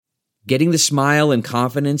Getting the smile and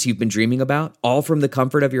confidence you've been dreaming about, all from the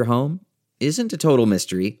comfort of your home, isn't a total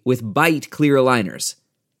mystery with Byte clear aligners.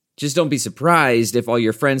 Just don't be surprised if all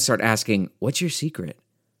your friends start asking, "What's your secret?"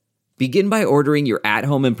 Begin by ordering your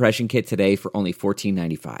at-home impression kit today for only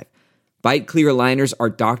 $14.95. Byte clear aligners are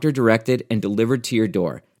doctor-directed and delivered to your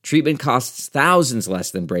door. Treatment costs thousands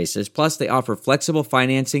less than braces, plus they offer flexible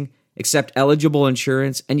financing, accept eligible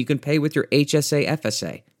insurance, and you can pay with your HSA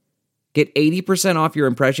FSA. Get 80% off your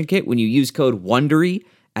impression kit when you use code WONDERY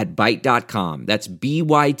at Byte.com. That's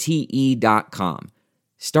BYTE.com.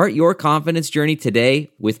 Start your confidence journey today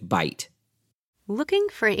with Byte. Looking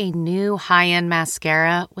for a new high-end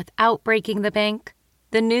mascara without breaking the bank?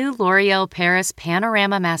 The new L'Oreal Paris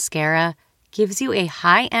Panorama Mascara gives you a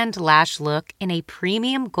high-end lash look in a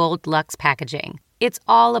premium gold luxe packaging. It's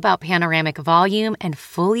all about panoramic volume and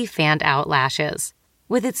fully fanned-out lashes.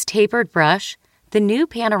 With its tapered brush, the new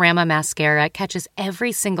Panorama Mascara catches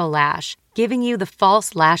every single lash, giving you the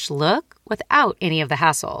false lash look without any of the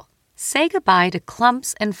hassle. Say goodbye to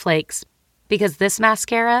clumps and flakes, because this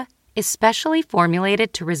mascara is specially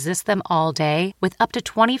formulated to resist them all day with up to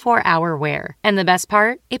 24-hour wear. And the best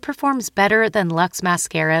part? It performs better than Luxe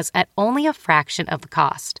mascaras at only a fraction of the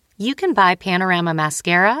cost. You can buy Panorama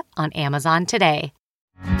Mascara on Amazon today.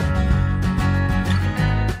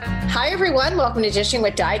 Hi, everyone. Welcome to Dishing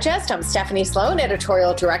with Digest. I'm Stephanie Sloan,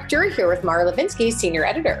 editorial director, here with Mara Levinsky, senior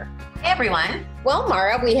editor. Hey, everyone. Well,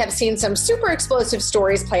 Mara, we have seen some super explosive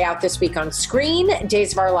stories play out this week on screen.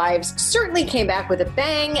 Days of Our Lives certainly came back with a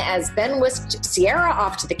bang as Ben whisked Sierra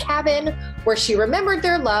off to the cabin where she remembered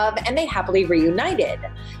their love and they happily reunited.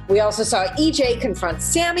 We also saw EJ confront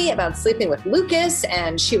Sammy about sleeping with Lucas,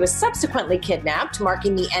 and she was subsequently kidnapped,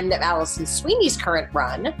 marking the end of Alison Sweeney's current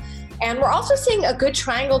run. And we're also seeing a good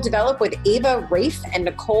triangle develop with Ava, Rafe, and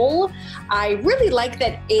Nicole. I really like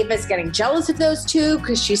that Ava's getting jealous of those two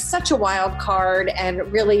because she's such a wild card,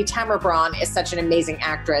 and really Tamara Braun is such an amazing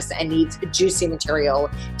actress and needs juicy material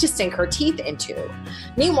to sink her teeth into.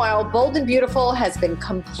 Meanwhile, Bold and Beautiful has been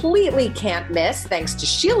completely can't miss thanks to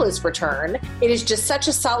Sheila's return. It is just such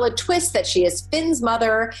a solid twist that she is Finn's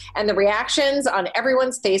mother, and the reactions on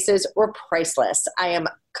everyone's faces were priceless. I am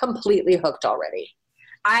completely hooked already.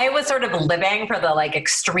 I was sort of living for the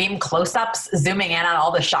extreme close-ups, zooming in on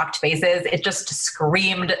all the shocked faces. It just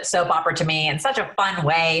screamed soap opera to me in such a fun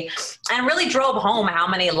way, and really drove home how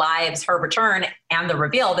many lives her return and the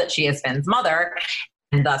reveal that she is Finn's mother,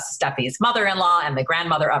 and thus Steffi's mother-in-law and the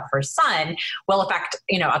grandmother of her son, will affect,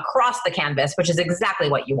 across the canvas, which is exactly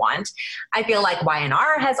what you want. I feel like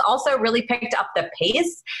Y&R has also really picked up the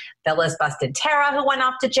pace. Phyllis busted Tara, who went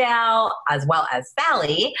off to jail, as well as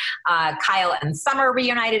Sally. Kyle and Summer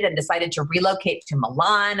reunited and decided to relocate to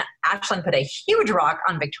Milan. Ashlyn put a huge rock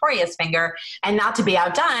on Victoria's finger. And not to be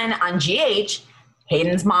outdone, on GH,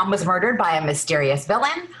 Hayden's mom was murdered by a mysterious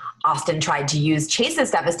villain. Austin tried to use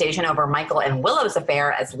Chase's devastation over Michael and Willow's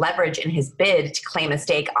affair as leverage in his bid to claim a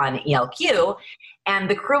stake on ELQ. And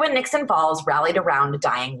the crew in Nixon Falls rallied around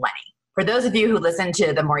dying Lenny. For those of you who listened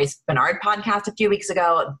to the Maurice Bernard podcast a few weeks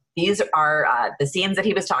ago, these are the scenes that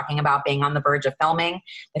he was talking about being on the verge of filming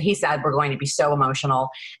that he said were going to be so emotional.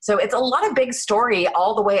 So it's a lot of big story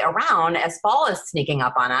all the way around as fall is sneaking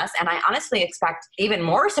up on us. And I honestly expect even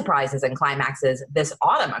more surprises and climaxes this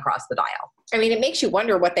autumn across the dial. I mean, it makes you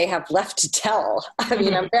wonder what they have left to tell. I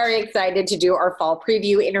mean, I'm very excited to do our fall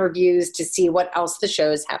preview interviews to see what else the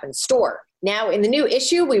shows have in store. Now, in the new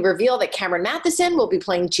issue, we reveal that Cameron Matheson will be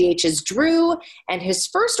playing GH's Drew, and his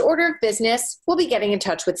first order of business will be getting in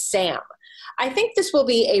touch with Sam. I think this will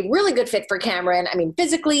be a really good fit for Cameron. I mean,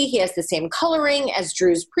 physically, he has the same coloring as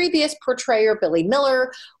Drew's previous portrayer, Billy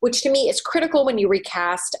Miller, which to me is critical when you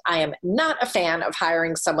recast. I am not a fan of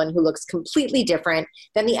hiring someone who looks completely different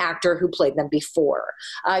than the actor who played them before.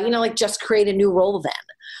 Just create a new role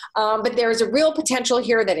then. But there's a real potential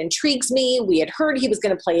here that intrigues me. We had heard he was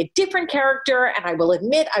going to play a different character, and I will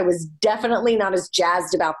admit I was definitely not as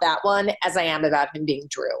jazzed about that one as I am about him being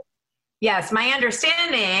Drew. Yes, my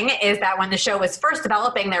understanding is that when the show was first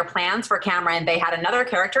developing their plans for Cameron, they had another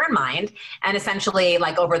character in mind. And essentially,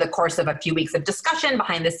 over the course of a few weeks of discussion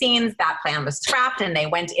behind the scenes, that plan was scrapped and they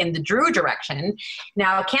went in the Drew direction.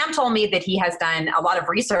 Now, Cam told me that he has done a lot of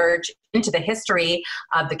research into the history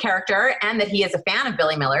of the character and that he is a fan of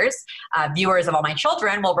Billy Miller's. Viewers of All My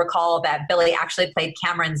Children will recall that Billy actually played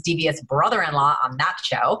Cameron's devious brother-in-law on that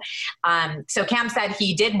show. So Cam said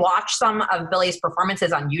he did watch some of Billy's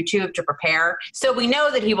performances on YouTube to prepare. So we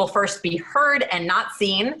know that he will first be heard and not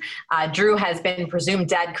seen. Drew has been presumed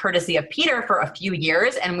dead courtesy of Peter for a few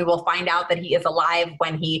years, and we will find out that he is alive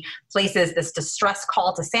when he places this distress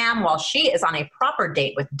call to Sam while she is on a proper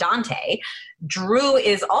date with Dante. Drew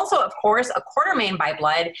is also, of course, a Quartermaine by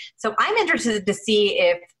blood. So I'm interested to see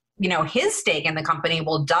if his stake in the company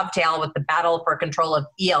will dovetail with the battle for control of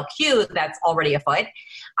ELQ that's already afoot.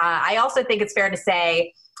 I also think it's fair to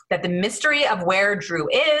say that the mystery of where Drew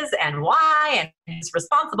is and why and who's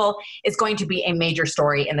responsible is going to be a major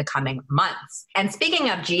story in the coming months. And speaking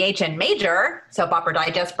of GH and Major, Soap Opera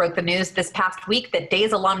Digest broke the news this past week that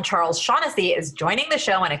Days alum Charles Shaughnessy is joining the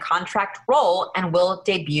show in a contract role and will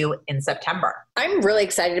debut in September. I'm really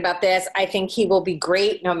excited about this. I think he will be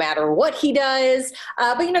great no matter what he does.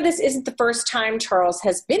 But this isn't the first time Charles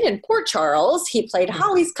has been in Port Charles. He played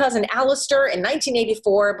Holly's cousin Alistair in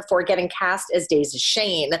 1984 before getting cast as Days'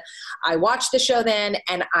 Shane. I watched the show then,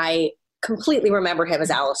 and I completely remember him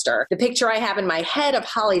as Alistair. The picture I have in my head of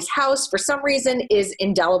Holly's house, for some reason, is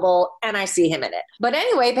indelible, and I see him in it. But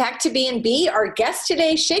anyway, back to B&B. Our guest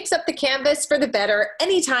today shakes up the canvas for the better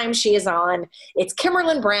anytime she is on. It's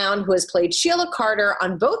Kimberlin Brown, who has played Sheila Carter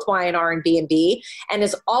on both Y&R and B&B, and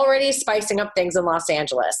is already spicing up things in Los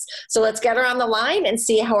Angeles. So let's get her on the line and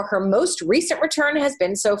see how her most recent return has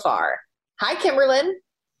been so far. Hi, Kimberlin.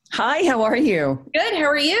 Hi, how are you? Good, how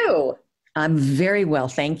are you? I'm very well,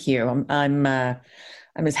 thank you. I'm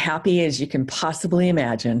as happy as you can possibly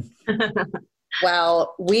imagine.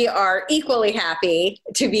 Well, we are equally happy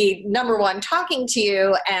to be, number one, talking to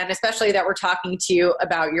you, and especially that we're talking to you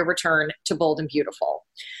about your return to Bold and Beautiful.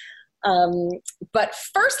 But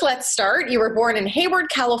first, let's start. You were born in Hayward,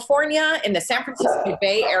 California, in the San Francisco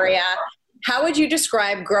Bay Area. How would you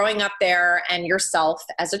describe growing up there and yourself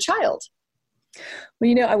as a child?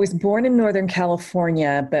 Well, I was born in Northern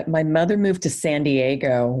California, but my mother moved to San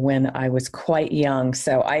Diego when I was quite young.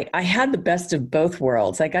 So I had the best of both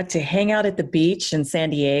worlds. I got to hang out at the beach in San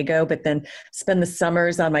Diego, but then spend the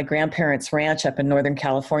summers on my grandparents' ranch up in Northern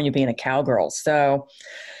California being a cowgirl. So,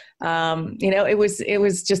 it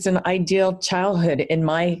was just an ideal childhood in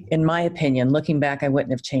my opinion. Looking back, I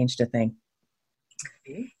wouldn't have changed a thing.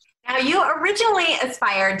 Now, you originally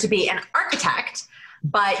aspired to be an architect,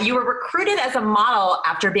 but you were recruited as a model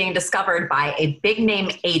after being discovered by a big name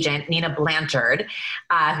agent, Nina Blanchard,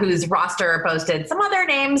 whose roster boasted some other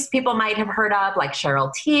names people might have heard of, like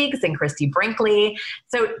Cheryl Tiegs and Christy Brinkley.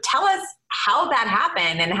 So tell us how that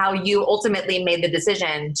happened and how you ultimately made the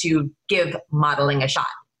decision to give modeling a shot.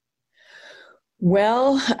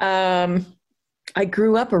 Well, I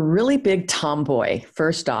grew up a really big tomboy.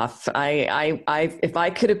 First off, if I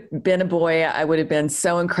could have been a boy, I would have been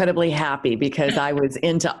so incredibly happy because I was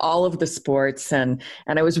into all of the sports and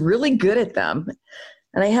I was really good at them.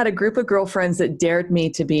 And I had a group of girlfriends that dared me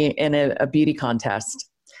to be in a beauty contest.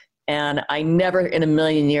 And I never in a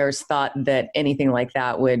million years thought that anything like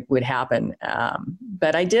that would happen.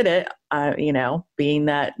 But I did it, being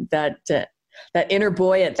that inner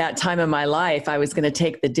boy at that time in my life, I was going to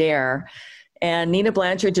take the dare. And Nina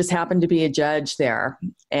Blanchard just happened to be a judge there.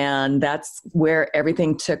 And that's where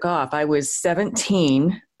everything took off. I was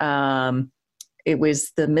 17. It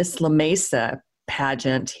was the Miss La Mesa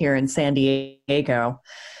pageant here in San Diego.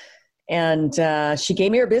 And she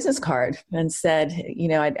gave me her business card and said,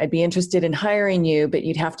 I'd be interested in hiring you, but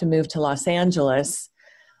you'd have to move to Los Angeles.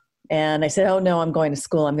 And I said, oh, no, I'm going to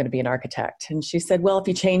school. I'm going to be an architect. And she said, well, if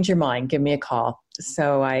you change your mind, give me a call.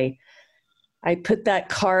 So I put that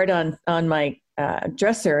card on my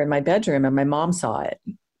dresser in my bedroom, and my mom saw it.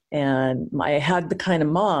 And I had the kind of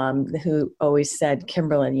mom who always said,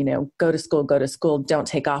 Kimberlin, go to school, don't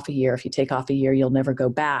take off a year. If you take off a year, you'll never go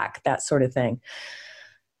back, that sort of thing.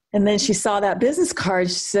 And then she saw that business card.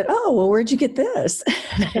 She said, oh, well, where'd you get this?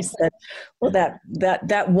 And I said, well,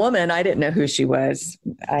 that woman, I didn't know who she was.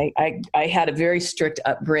 I had a very strict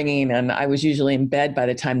upbringing, and I was usually in bed by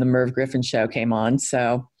the time the Merv Griffin show came on.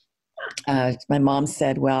 So my mom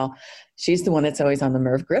said, well, she's the one that's always on the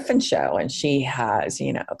Merv Griffin show. And she has,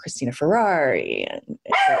 Christina Ferrari and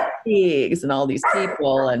Higgs and all these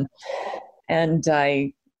people. And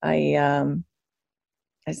I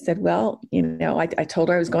said, well, I told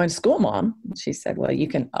her I was going to school, Mom. She said, well, you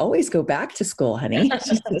can always go back to school, honey.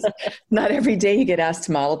 She says, not every day you get asked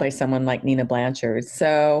to model by someone like Nina Blanchard.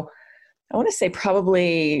 So I want to say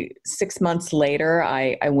probably 6 months later,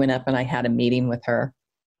 I went up and I had a meeting with her.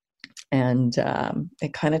 And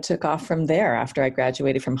it kind of took off from there. After I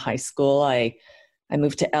graduated from high school, I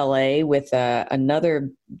moved to LA with another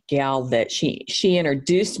gal that she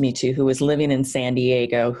introduced me to, who was living in San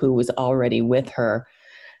Diego, who was already with her,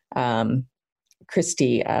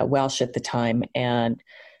 Christy Welsh at the time. And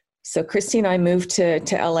so Christy and I moved to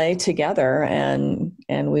LA together, and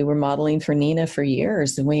we were modeling for Nina for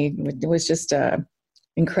years. And it was just a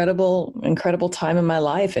incredible time in my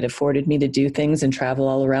life. It afforded me to do things and travel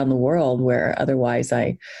all around the world where otherwise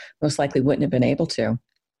I most likely wouldn't have been able to.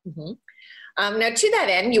 Mhm. Now, to that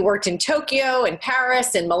end, you worked in Tokyo and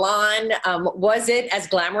Paris and Milan. Was it as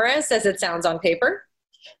glamorous as it sounds on paper?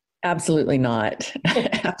 Absolutely not.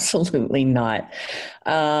 Absolutely not.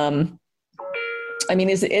 I mean,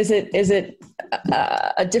 is it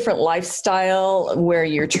a different lifestyle where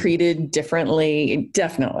you're treated differently?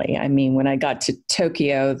 Definitely. I mean, when I got to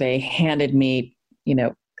Tokyo, they handed me,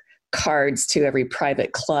 cards to every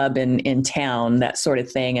private club in town, that sort of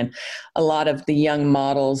thing. And a lot of the young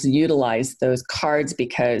models utilized those cards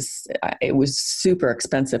because it was super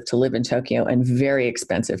expensive to live in Tokyo and very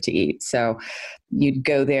expensive to eat. So you'd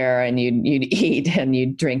go there and you'd eat and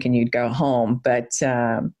you'd drink and you'd go home. But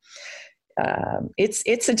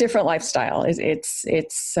it's a different lifestyle. It's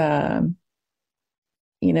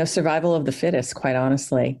survival of the fittest, quite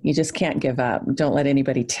honestly. You just can't give up. Don't let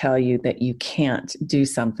anybody tell you that you can't do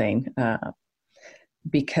something,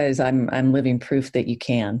 because I'm living proof that you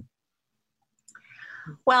can.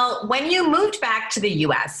 Well, when you moved back to the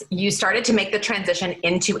US, you started to make the transition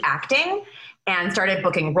into acting and started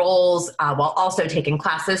booking roles while also taking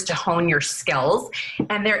classes to hone your skills.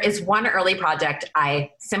 And there is one early project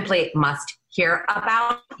I simply must hear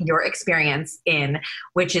about your experience in,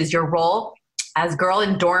 which is your role as Girl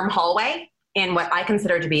in Dorm Hallway in what I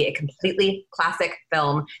consider to be a completely classic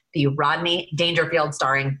film, the Rodney Dangerfield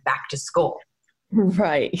starring Back to School.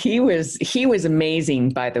 Right. He was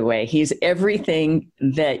amazing, by the way. He's everything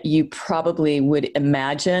that you probably would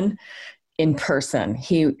imagine in person.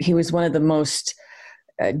 He was one of the most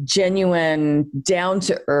genuine,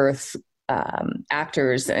 down-to-earth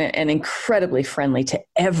actors, and incredibly friendly to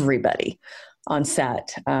everybody on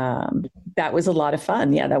set. That was a lot of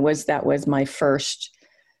fun. Yeah, that was my first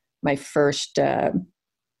I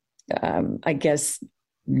guess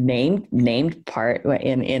named part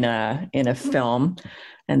in a film,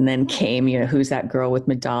 and then came Who's That Girl with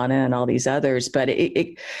Madonna and all these others. But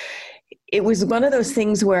it was one of those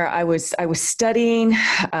things where I was studying.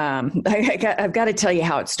 I've got to tell you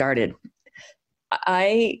how it started.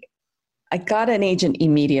 I got an agent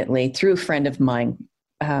immediately through a friend of mine,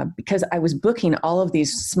 because I was booking all of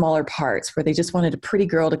these smaller parts where they just wanted a pretty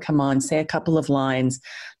girl to come on, say a couple of lines,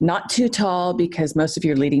 not too tall, because most of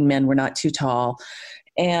your leading men were not too tall.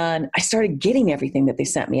 And I started getting everything that they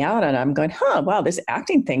sent me out, and I'm going, wow, this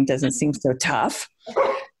acting thing doesn't seem so tough.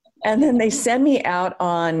 And then they send me out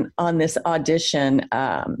on this audition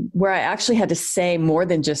where I actually had to say more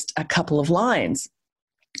than just a couple of lines.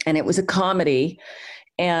 And it was a comedy.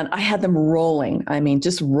 And I had them rolling. I mean,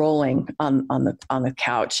 just rolling on the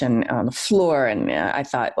couch and on the floor. And I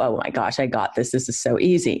thought, oh my gosh, I got this. This is so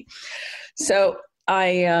easy. So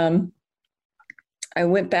I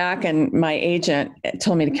went back, and my agent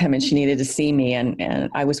told me to come in. She needed to see me,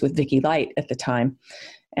 and I was with Vicki Light at the time.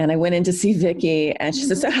 And I went in to see Vicki, and she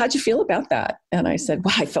said, "So how'd you feel about that?" And I said,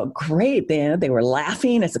 "Well, I felt great. They were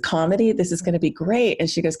laughing. It's a comedy. This is going to be great." And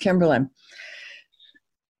she goes, "Kimberlyn,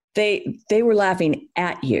 they were laughing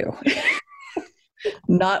at you,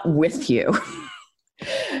 not with you."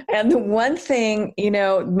 And the one thing,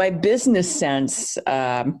 my business sense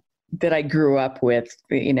that I grew up with,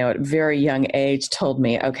 at a very young age, told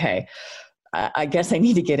me, okay, I guess I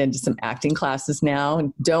need to get into some acting classes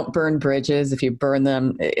now. Don't burn bridges. If you burn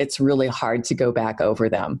them, it's really hard to go back over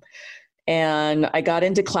them. And I got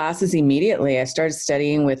into classes immediately. I started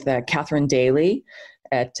studying with Catherine Daly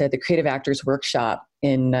at the Creative Actors Workshop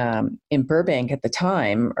in Burbank at the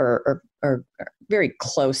time, or very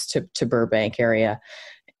close to Burbank area.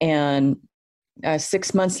 And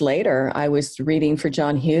 6 months later, I was reading for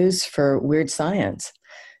John Hughes for Weird Science.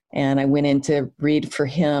 And I went in to read for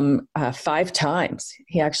him 5 times.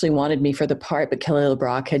 He actually wanted me for the part, but Kelly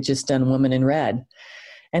LeBrock had just done Woman in Red.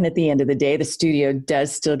 And at the end of the day, the studio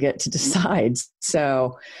does still get to decide.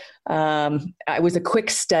 So I was a quick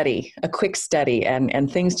study,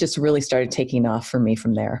 and things just really started taking off for me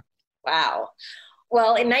from there. Wow.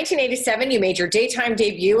 Well, in 1987, you made your daytime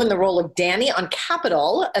debut in the role of Danny on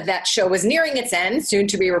Capitol. That show was nearing its end, soon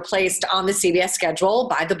to be replaced on the CBS schedule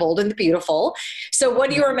by The Bold and the Beautiful. So what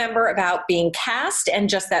do you remember about being cast and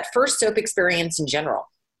just that first soap experience in general?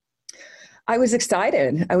 I was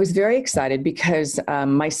excited. I was very excited because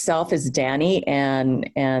myself as Danny and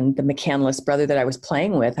the McCandless brother that I was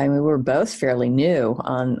playing with, I mean, we were both fairly new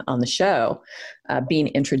on the show, being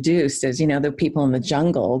introduced as, the people in the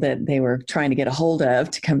jungle that they were trying to get a hold of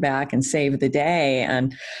to come back and save the day.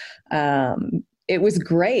 And it was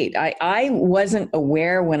great. I wasn't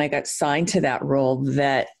aware when I got signed to that role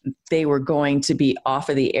that they were going to be off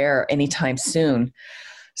of the air anytime soon.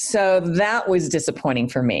 So that was disappointing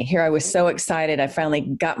for me. Here I was so excited. I finally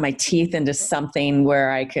got my teeth into something where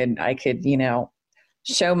I could,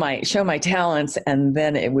 show my talents, and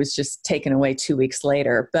then it was just taken away 2 weeks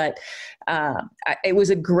later. But it was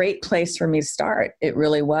a great place for me to start. It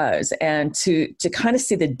really was, and to kind of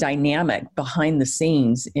see the dynamic behind the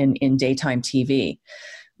scenes in daytime TV,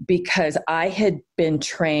 because I had been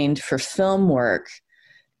trained for film work,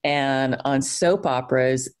 and on soap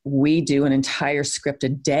operas we do an entire script a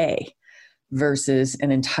day versus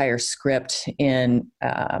an entire script in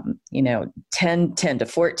 10 to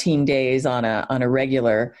 14 days on a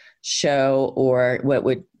regular show, or what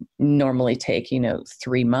would normally take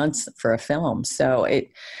 3 months for a film. So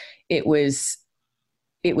it was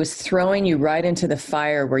throwing you right into the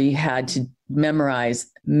fire where you had to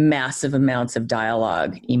memorize massive amounts of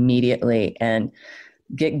dialogue immediately and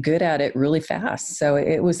get good at it really fast. So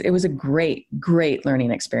it was a great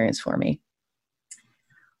learning experience for me.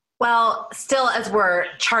 Well, still, as we're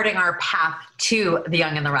charting our path to The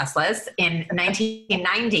Young and the Restless, in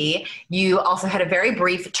 1990, you also had a very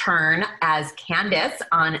brief turn as Candace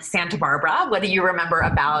on Santa Barbara. What do you remember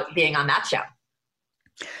about being on that show?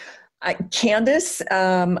 Candace,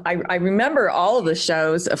 I remember all of the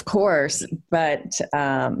shows, of course, but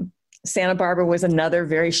Santa Barbara was another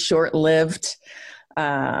very short-lived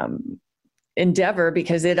endeavor,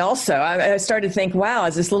 because it also, I started to think, wow,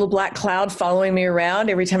 is this little black cloud following me around?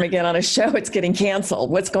 Every time I get on a show, it's getting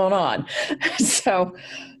canceled. What's going on? So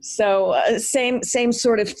same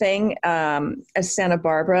sort of thing as Santa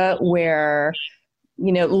Barbara, where,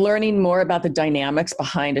 learning more about the dynamics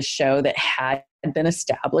behind a show that had been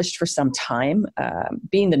established for some time,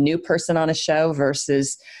 being the new person on a show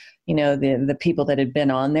versus the people that had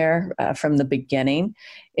been on there from the beginning.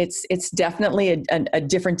 It's definitely a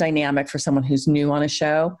different dynamic for someone who's new on a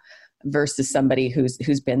show versus somebody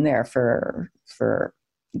who's been there for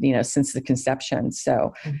since the conception.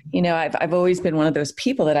 So, I've always been one of those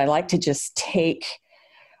people that I like to just take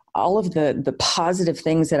all of the positive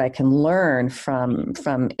things that I can learn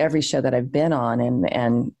from every show that I've been on,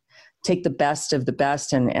 and take the best of the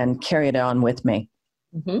best and carry it on with me.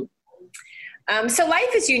 Mm-hmm. So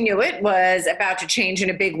life as you knew it was about to change in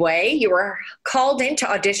a big way. You were called in to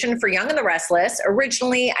audition for Young and the Restless,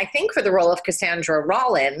 originally, I think, for the role of Cassandra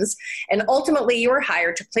Rollins, and ultimately you were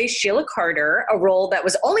hired to play Sheila Carter, a role that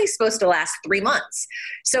was only supposed to last 3 months.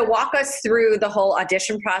 So walk us through the whole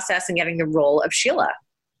audition process and getting the role of Sheila.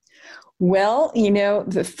 Well,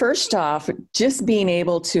 first off, just being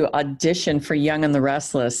able to audition for Young and the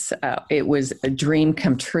Restless, it was a dream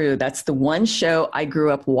come true. That's the one show I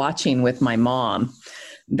grew up watching with my mom.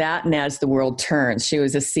 That and As the World Turns. She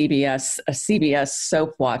was a CBS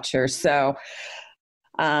soap watcher. So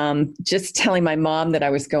just telling my mom that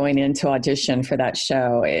I was going in to audition for that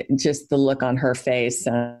show, just the look on her face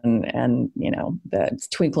and the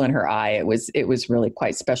twinkle in her eye, it was really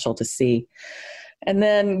quite special to see. And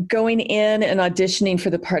then going in and auditioning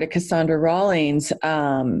for the part of Cassandra Rollins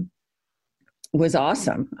was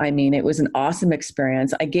awesome. I mean, it was an awesome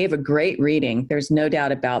experience. I gave a great reading. There's no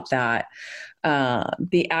doubt about that.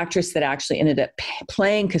 The actress that actually ended up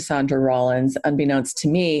playing Cassandra Rollins, unbeknownst to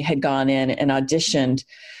me, had gone in and auditioned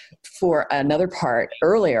for another part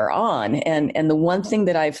earlier on. And the one thing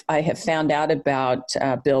that I have found out about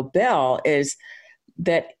Bill Bell is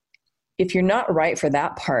that if you're not right for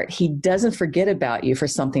that part, he doesn't forget about you for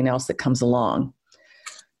something else that comes along.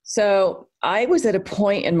 So I was at a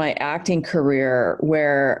point in my acting career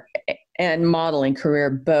and modeling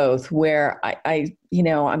career both, where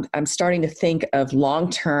I'm starting to think of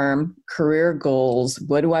long-term career goals.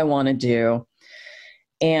 What do I want to do?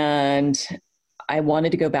 And I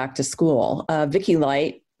wanted to go back to school. Vicki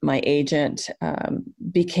Light, my agent,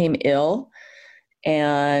 became ill.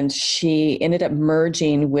 And she ended up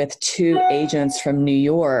merging with 2 agents from New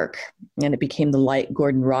York, and it became the Light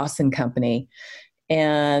Gordon Rawson Company.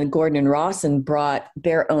 And Gordon and Rawson brought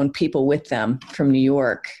their own people with them from New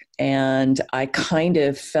York. And I kind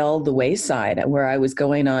of fell the wayside, where I was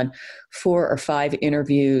going on 4 or 5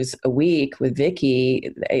 interviews a week with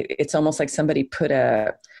Vicki. It's almost like somebody put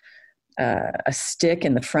a stick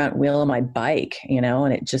in the front wheel of my bike,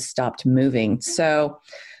 and it just stopped moving. So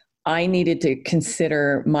I needed to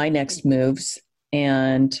consider my next moves,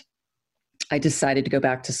 and I decided to go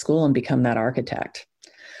back to school and become that architect.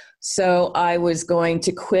 So I was going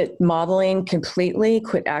to quit modeling completely,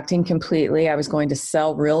 quit acting completely. I was going to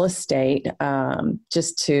sell real estate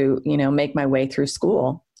just to, make my way through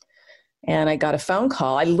school. And I got a phone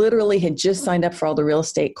call. I literally had just signed up for all the real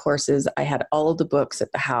estate courses. I had all of the books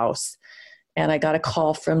at the house. And I got a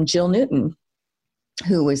call from Jill Newton,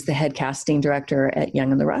 who was the head casting director at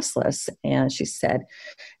Young and the Restless. And she said,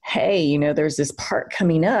 hey, there's this part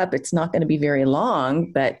coming up. It's not going to be very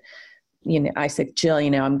long, but I said, Jill,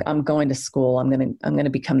 I'm going to school. I'm going to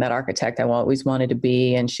become that architect I always wanted to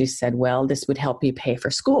be. And she said, well, this would help you pay for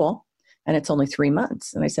school. And it's only 3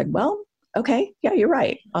 months. And I said, well, okay, yeah, you're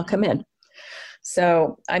right. I'll come in.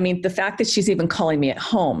 So, I mean, the fact that she's even calling me at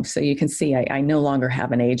home, so you can see I no longer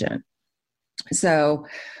have an agent. So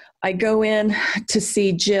I go in to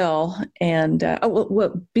see Jill, and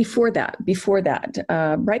before that,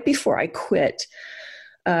 right before I quit,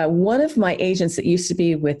 one of my agents that used to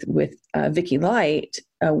be with Vicky Light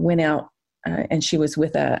went out, and she was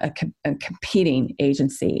with a competing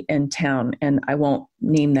agency in town, and I won't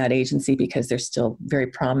name that agency because they're still very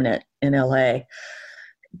prominent in LA.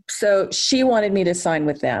 So she wanted me to sign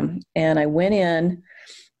with them, and I went in.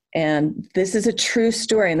 And this is a true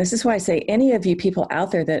story. And this is why I say any of you people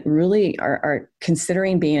out there that really are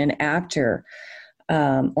considering being an actor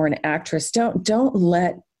or an actress, don't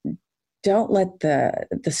let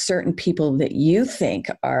the certain people that you think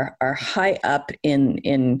are high up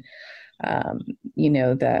in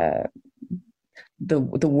the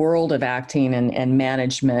world of acting and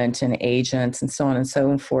management and agents and so on and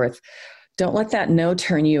so forth. Don't let that no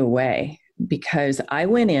turn you away, because I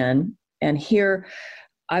went in, and here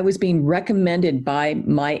I was being recommended by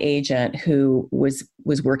my agent who was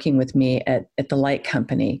working with me at the light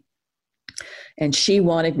company. And she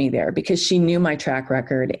wanted me there because she knew my track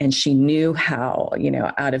record, and she knew how,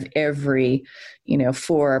 out of every,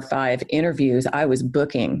 4 or 5 interviews, I was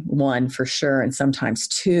booking 1 for sure. And sometimes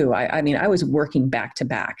 2. I mean, I was working back to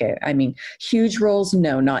back. I mean, huge roles,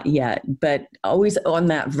 no, not yet, but always on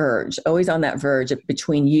that verge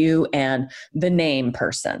between you and the name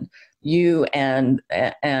person. You and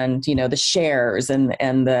the Chers and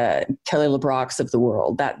the Kelly LeBrock's of the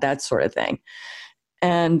world, that sort of thing.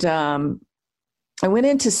 And I went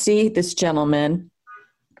in to see this gentleman,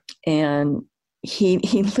 and he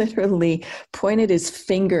literally pointed his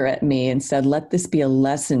finger at me and said, let this be a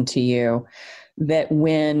lesson to you that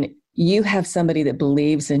when you have somebody that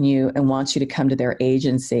believes in you and wants you to come to their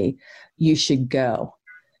agency, you should go.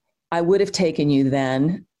 I would have taken you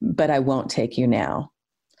then, but I won't take you now.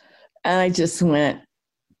 And I just went,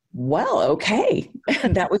 well, okay.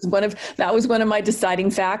 And that was one of my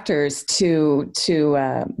deciding factors to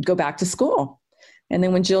go back to school. And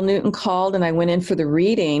then when Jill Newton called and I went in for the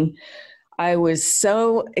reading, I was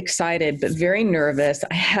so excited, but very nervous.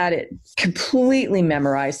 I had it completely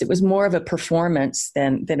memorized. It was more of a performance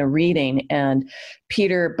than a reading. And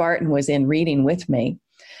Peter Barton was in reading with me.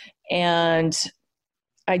 And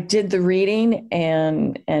I did the reading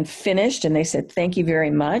and finished, and they said, thank you very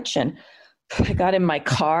much. And I got in my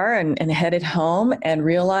car and headed home and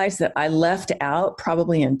realized that I left out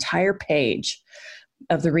probably an entire page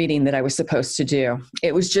of the reading that I was supposed to do.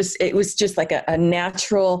 It was just like a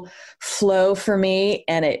natural flow for me.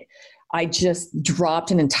 And I just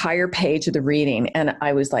dropped an entire page of the reading, and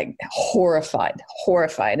I was like horrified.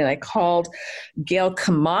 And I called Gail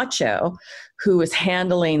Camacho, who was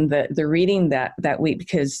handling the reading that week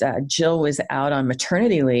because Jill was out on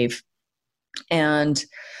maternity leave. And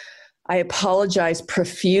I apologized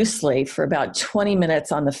profusely for about 20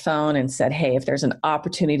 minutes on the phone and said, hey, if there's an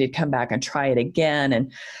opportunity to come back and try it again.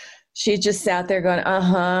 And she just sat there going,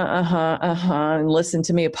 and listened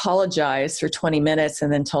to me apologize for 20 minutes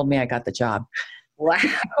and then told me I got the job. Wow.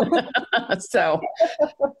 So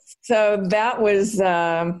that was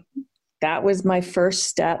my first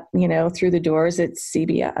step, through the doors at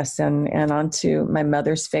CBS and onto my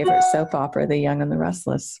mother's favorite soap opera, The Young and the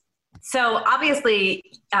Restless. So obviously,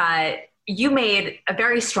 you made a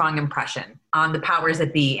very strong impression on the powers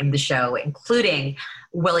that be in the show, including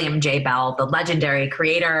William J. Bell, the legendary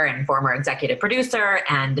creator and former executive producer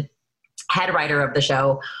and head writer of the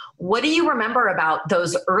show. What do you remember about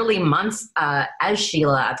those early months as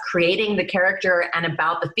Sheila, of creating the character, and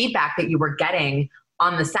about the feedback that you were getting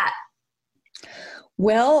on the set?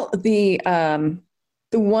 Well, the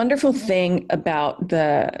wonderful thing about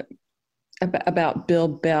Bill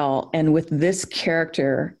Bell, and with this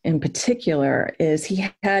character in particular, is he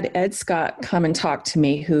had Ed Scott come and talk to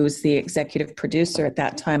me, who's the executive producer at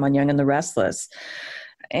that time on Young and the Restless.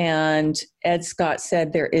 And Ed Scott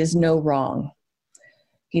said, there is no wrong.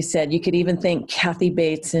 He said, you could even think Kathy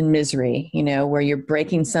Bates in Misery, where you're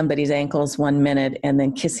breaking somebody's ankles 1 minute and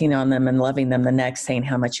then kissing on them and loving them the next, saying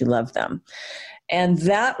how much you love them. And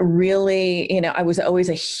that really, I was always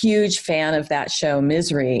a huge fan of that show,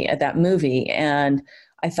 Misery, that movie. And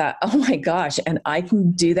I thought, oh my gosh, and I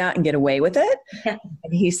can do that and get away with it? Yeah.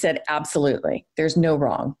 And he said, absolutely, there's no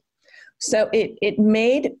wrong. So it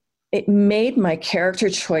made my character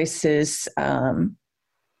choices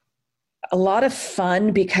a lot of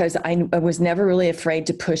fun, because I was never really afraid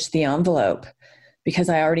to push the envelope. because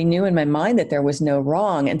I already knew in my mind that there was no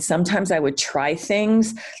wrong. And sometimes I would try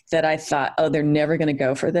things that I thought, oh, they're never going to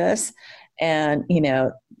go for this. And,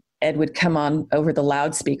 Ed would come on over the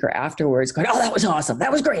loudspeaker afterwards going, oh, that was awesome.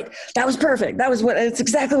 That was great. That was perfect. It's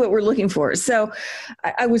exactly what we're looking for. So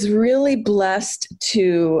I was really blessed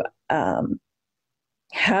to have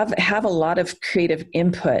a lot of creative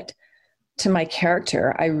input to my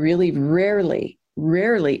character. I really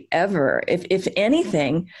rarely ever, if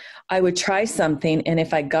anything, I would try something. And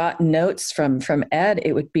if I got notes from Ed,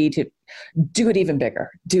 it would be to do it even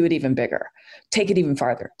bigger, take it even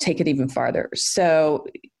farther. So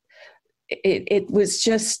it was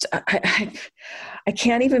just, I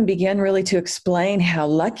can't even begin really to explain how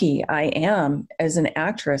lucky I am as an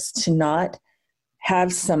actress to not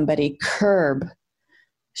have somebody curb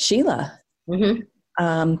Sheila.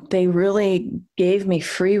 Mm-hmm. They really gave me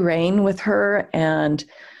free rein with her. And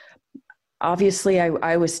obviously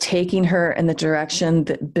I was taking her in the direction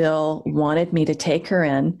that Bill wanted me to take her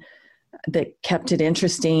in, that kept it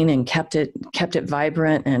interesting and kept it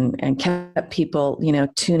vibrant and kept people,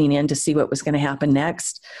 tuning in to see what was going to happen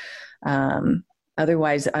next.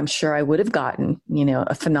 Otherwise, I'm sure I would have gotten,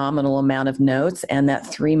 a phenomenal amount of notes, and that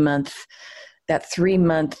 3-month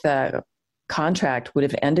contract would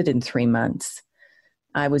have ended in 3 months.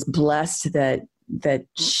 I was blessed that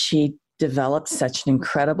she developed such an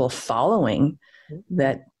incredible following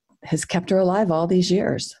that has kept her alive all these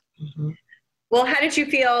years. Mm-hmm. Well, how did you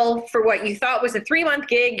feel for what you thought was a 3-month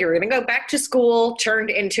gig? You were going to go back to school, turned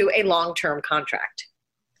into a long-term contract.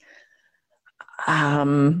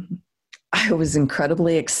 I was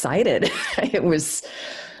incredibly excited. It was,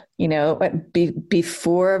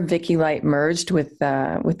 before Vicky Light merged with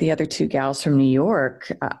the other two gals from New York,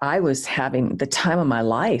 I was having the time of my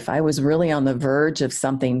life. I was really on the verge of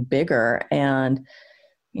something bigger. And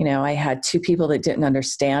I had two people that didn't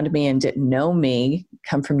understand me and didn't know me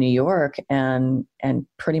come from New York and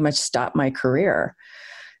pretty much stop my career.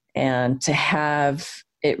 And to have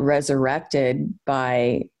it resurrected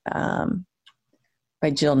by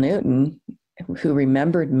Jill Newton, who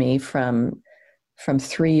remembered me from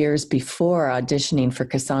 3 years before auditioning for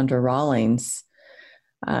Cassandra Rawlings,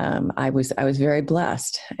 I was very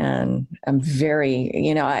blessed. And I'm very,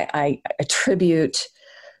 I attribute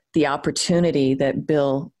the opportunity that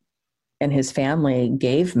Bill and his family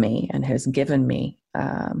gave me and has given me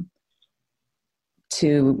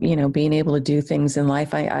to, being able to do things in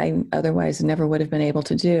life I otherwise never would have been able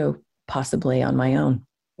to do, possibly on my own.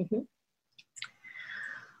 Mm-hmm.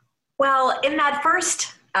 Well, in that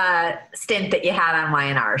first stint that you had on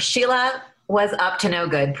YNR, Sheila was up to no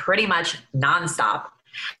good pretty much nonstop.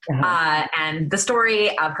 Uh-huh. And the story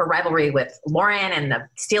of her rivalry with Lauren and the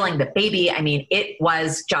stealing the baby, I mean, it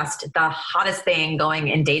was just the hottest thing going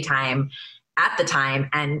in daytime at the time,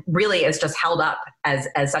 and really is just held up as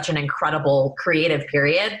such an incredible creative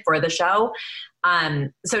period for the show.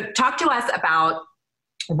 So talk to us about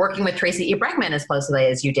working with Tracy E. Bregman as closely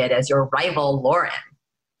as you did as your rival Lauren.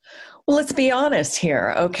 Well, let's be honest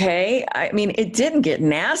here, okay? I mean, it didn't get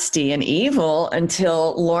nasty and evil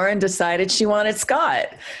until Lauren decided she wanted Scott.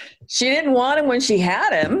 She didn't want him when she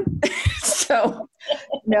had him. So,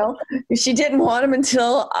 she didn't want him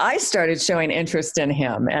until I started showing interest in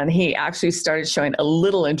him, and he actually started showing a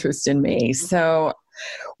little interest in me. So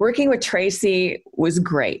working with Tracy was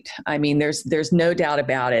great. I mean, there's no doubt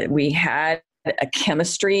about it. We had a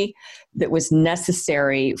chemistry that was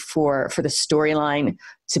necessary for the storyline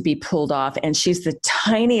to be pulled off. And she's the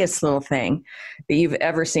tiniest little thing that you've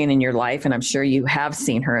ever seen in your life. And I'm sure you have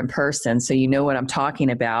seen her in person, so you know what I'm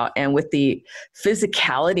talking about. And with the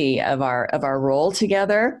physicality of our role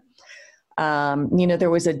together,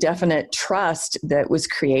 there was a definite trust that was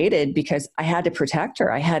created because I had to protect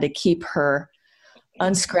her. I had to keep her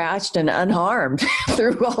unscratched and unharmed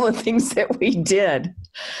through all the things that we did.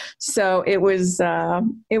 So it was a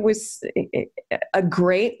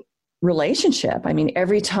great relationship. I mean,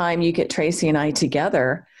 every time you get Tracy and I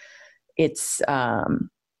together, it's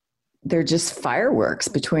they're just fireworks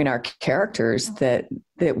between our characters that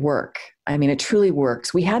work. I mean, it truly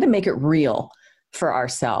works. We had to make it real for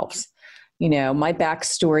ourselves. My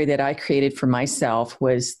backstory that I created for myself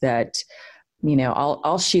was that,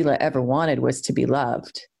 all Sheila ever wanted was to be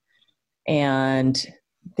loved. And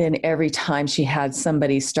then every time she had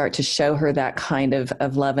somebody start to show her that kind of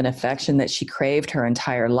love and affection that she craved her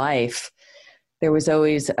entire life, there was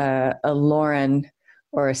always a Lauren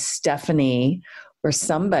or a Stephanie or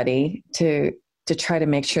somebody to try to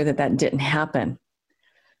make sure that didn't happen.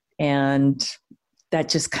 And that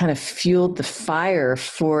just kind of fueled the fire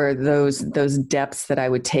for those depths that I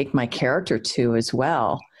would take my character to as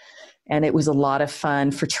well. And it was a lot of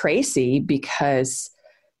fun for Tracy because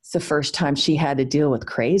it's the first time she had to deal with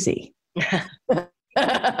crazy.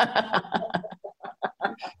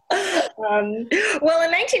 Well,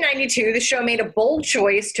 in 1992, the show made a bold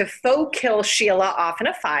choice to faux kill Sheila off in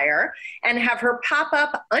a fire and have her pop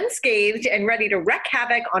up unscathed and ready to wreak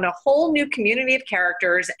havoc on a whole new community of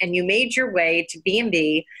characters. And you made your way to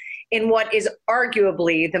B&B in what is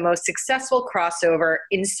arguably the most successful crossover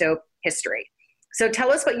in soap history. So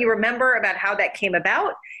tell us what you remember about how that came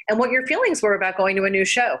about and what your feelings were about going to a new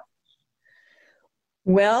show.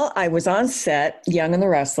 Well, I was on set, Young and the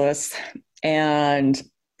Restless, and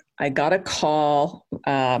I got a call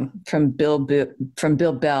from Bill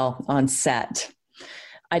Bell on set.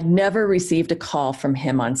 I'd never received a call from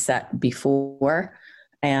him on set before,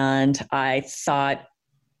 and I thought,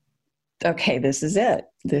 okay, this is it.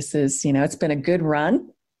 This is, it's been a good run.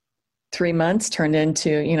 3 months turned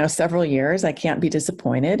into, several years. I can't be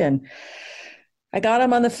disappointed. And I got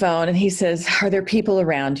him on the phone and he says, are there people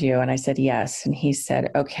around you? And I said, yes. And he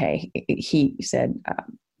said, okay. He said,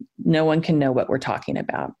 no one can know what we're talking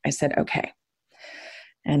about. I said, okay.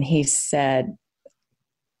 And he said,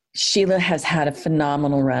 Sheila has had a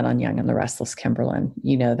phenomenal run on Young and the Restless, Kimberlyn.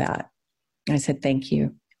 You know that. I said, thank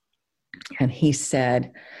you. And he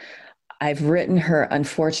said, I've written her,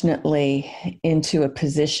 unfortunately, into a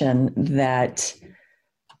position that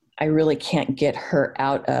I really can't get her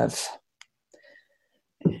out of.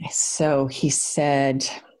 So he said,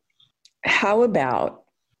 how about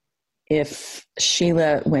if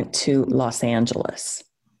Sheila went to Los Angeles?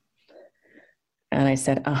 And I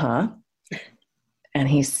said, uh-huh. And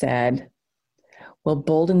he said, well,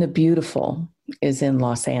 Bold and the Beautiful is in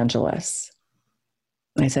Los Angeles.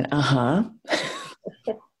 And I said, uh-huh.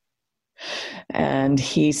 And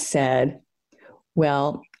he said,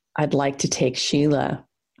 well, I'd like to take Sheila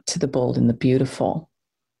to the Bold and the Beautiful.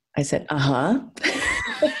 I said, uh-huh.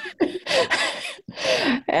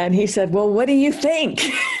 And he said, well, what do you think?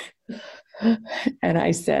 And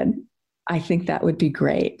I said, I think that would be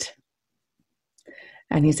great.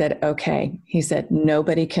 And he said, okay. He said,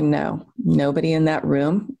 nobody can know. Nobody in that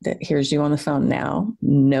room that hears you on the phone now,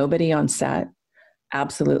 nobody on set,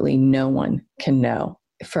 absolutely no one can know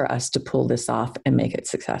for us to pull this off and make it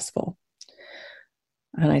successful.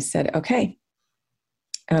 And I said, okay.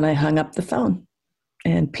 And I hung up the phone.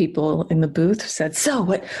 And people in the booth said, so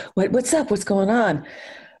what's up? What's going on?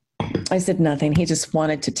 I said, nothing. He just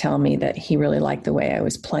wanted to tell me that he really liked the way I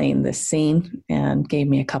was playing this scene and gave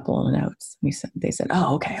me a couple of notes. They said,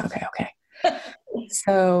 oh, okay.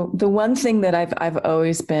 So the one thing that I've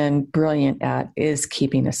always been brilliant at is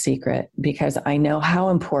keeping a secret, because I know how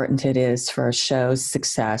important it is for a show's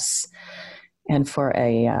success and for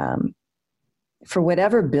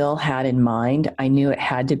whatever Bill had in mind. I knew it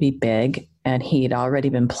had to be big, and he'd already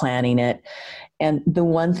been planning it. And the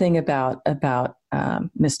one thing about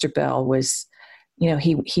Mr. Bell was,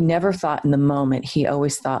 he never thought in the moment. He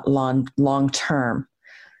always thought long term.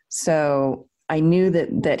 So I knew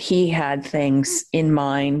that he had things in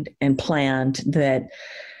mind and planned that,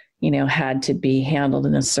 had to be handled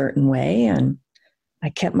in a certain way. And I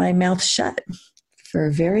kept my mouth shut for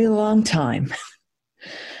a very long time.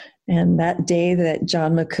 And that day that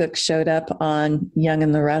John McCook showed up on Young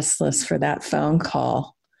and the Restless for that phone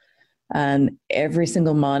call, and every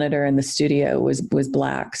single monitor in the studio was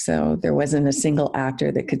black. So there wasn't a single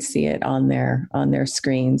actor that could see it on their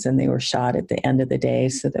screens, and they were shot at the end of the day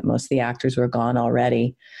so that most of the actors were gone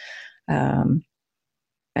already. I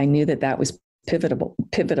knew that was pivotal.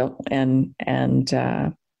 And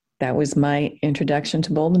that was my introduction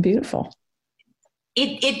to Bold and Beautiful.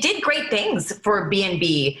 It did great things for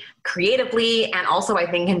B&B creatively, and also I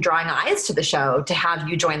think in drawing eyes to the show to have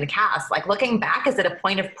you join the cast. Like, looking back, is it a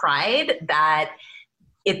point of pride that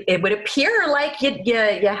it would appear like you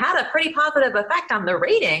had a pretty positive effect on the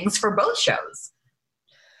ratings for both shows?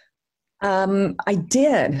 I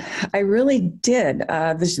did. I really did.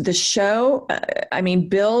 The show,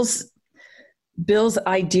 Bill's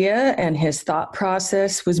idea and his thought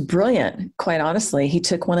process was brilliant, quite honestly. He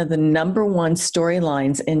took one of the number one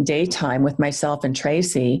storylines in daytime with myself and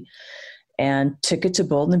Tracy and took it to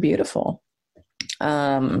Bold and the Beautiful.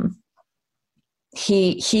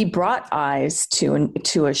 He brought eyes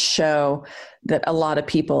to a show that a lot of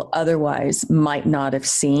people otherwise might not have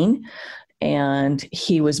seen. And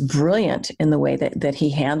he was brilliant in the way that he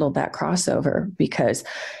handled that crossover, because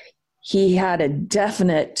he had a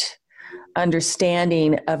definite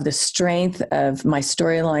understanding of the strength of my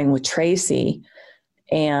storyline with Tracy,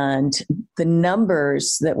 and the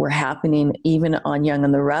numbers that were happening even on Young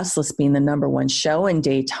and the Restless, being the number one show in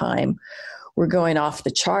daytime, were going off the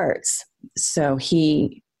charts. So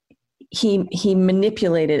he he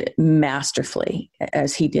manipulated it masterfully,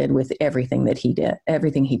 as he did with everything that he did,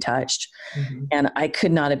 everything he touched. Mm-hmm. And I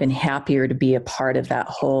could not have been happier to be a part of that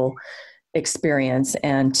whole experience,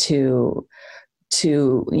 and to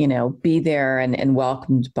be there and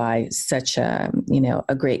welcomed by such a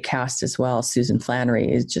great cast as well. Susan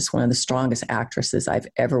Flannery is just one of the strongest actresses I've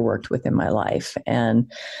ever worked with in my life.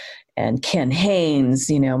 And Ken Haynes,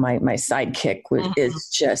 my sidekick is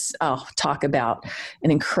just, talk about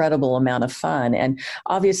an incredible amount of fun. And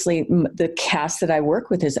obviously the cast that I work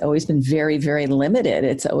with has always been very, very limited.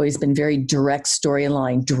 It's always been very direct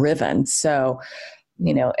storyline driven. So,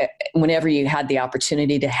 whenever you had the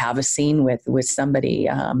opportunity to have a scene with somebody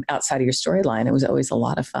outside of your storyline, it was always a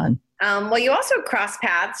lot of fun. Well, you also cross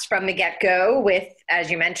paths from the get-go with, as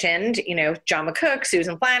you mentioned, John McCook,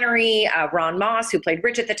 Susan Flannery, Ron Moss, who played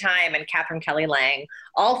Rich at the time, and Catherine Kelly Lang,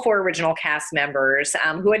 all 4 original cast members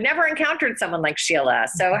who had never encountered someone like Sheila.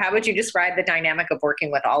 So how would you describe the dynamic of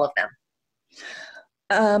working with all of them?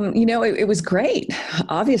 It was great,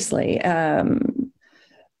 obviously.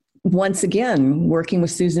 Once again, working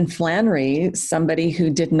with Susan Flannery, somebody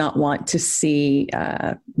who did not want to see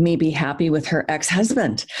me be happy with her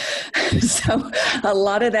ex-husband. So a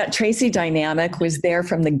lot of that Tracy dynamic was there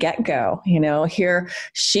from the get-go. Here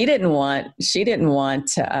she didn't want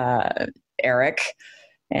Eric,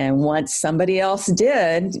 and once somebody else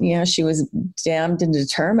did, she was damned and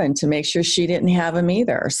determined to make sure she didn't have him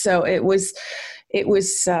either. So it was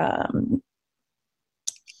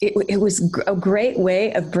a great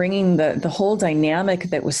way of bringing the whole dynamic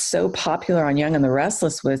that was so popular on Young and the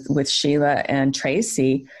Restless with Sheila and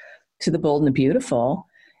Tracy to The Bold and the Beautiful.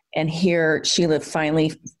 And here Sheila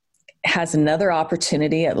finally has another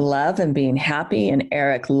opportunity at love and being happy, and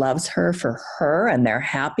Eric loves her for her, and they're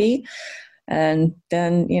happy. And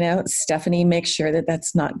then, Stephanie makes sure that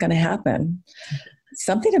that's not going to happen.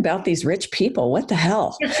 Something about these rich people. What the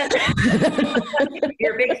hell?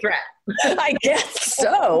 You're a big threat. I guess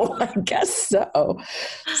so.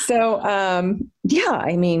 So,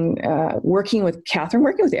 working with Catherine,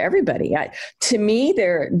 working with everybody. To me,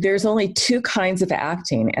 there's only 2 kinds of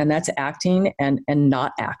acting, and that's acting and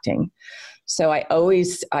not acting. So I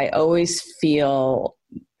always feel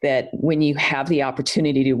that when you have the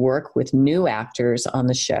opportunity to work with new actors on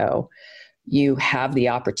the show, you have the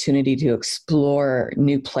opportunity to explore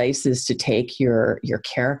new places to take your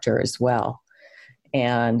character as well.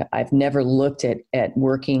 And I've never looked at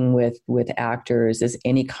working with actors as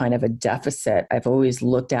any kind of a deficit. I've always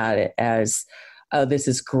looked at it as, oh, this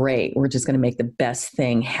is great. We're just going to make the best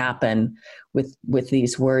thing happen with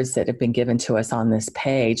these words that have been given to us on this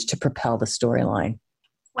page to propel the storyline.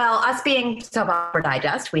 Well, us being Soap Opera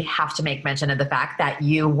Digest, we have to make mention of the fact that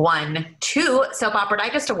you won 2 Soap Opera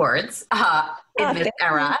Digest awards in this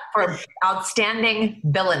era for outstanding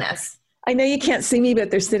villainous. I know you can't see me,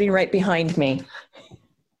 but they're sitting right behind me.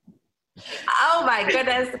 Oh my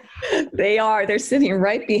goodness. They are. They're sitting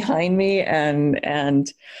right behind me,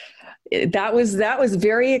 and that was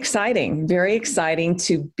very exciting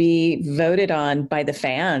to be voted on by the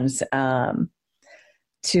fans.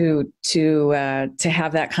 To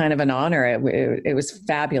have that kind of an honor, it was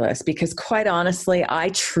fabulous, because quite honestly, I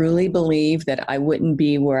truly believe that I wouldn't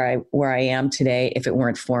be where I am today if it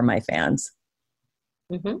weren't for my fans.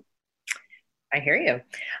 Mm-hmm. I hear you.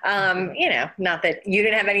 Not that you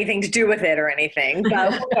didn't have anything to do with it or anything,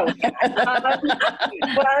 but well,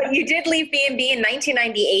 you did leave B&B in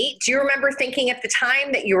 1998. Do you remember thinking at the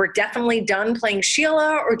time that you were definitely done playing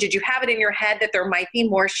Sheila, or did you have it in your head that there might be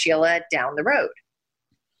more Sheila down the road?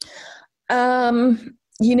 I'm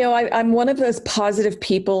one of those positive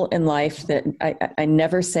people in life that I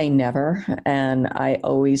never say never. And I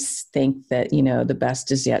always think that, the best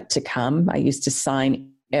is yet to come. I used to sign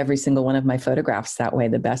every single one of my photographs that way,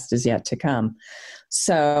 the best is yet to come.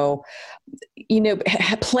 So,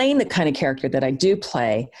 playing the kind of character that I do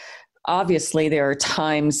play, obviously there are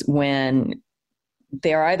times when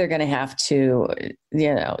they're either going to have to,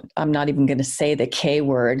 I'm not even going to say the K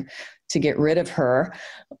word to get rid of her,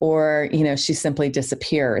 or, she simply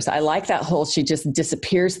disappears. I like that whole she just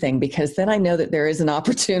disappears thing, because then I know that there is an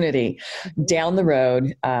opportunity down the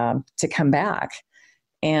road to come back.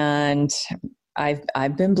 And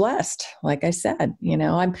I've been blessed. Like I said,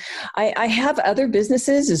 I have other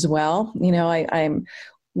businesses as well. I'm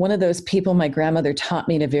one of those people, my grandmother taught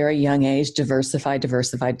me at a very young age, diversify.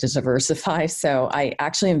 So I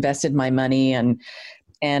actually invested my money,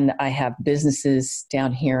 and I have businesses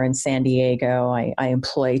down here in San Diego. I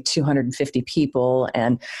employ 250 people.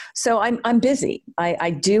 And so I'm busy.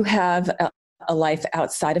 I do have a life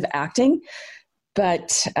outside of acting,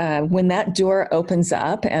 but when that door opens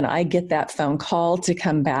up and I get that phone call to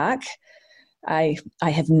come back, I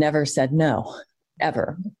have never said no,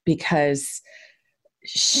 ever, because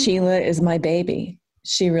Sheila is my baby.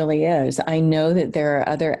 She really is. I know that there are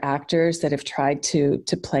other actors that have tried to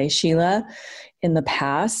play Sheila in the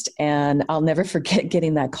past, and I'll never forget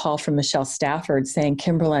getting that call from Michelle Stafford saying,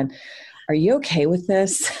 Kimberlyn, are you okay with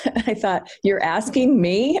this? I thought, you're asking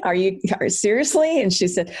me? Seriously? And she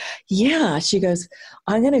said, yeah. She goes,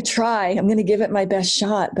 I'm going to try. I'm going to give it my best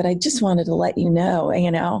shot, but I just wanted to let you know,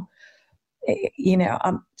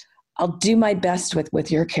 I'll do my best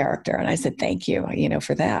with your character. And I said, thank you,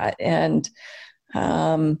 for that. And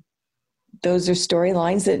those are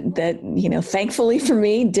storylines that, thankfully for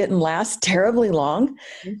me, didn't last terribly long.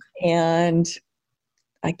 And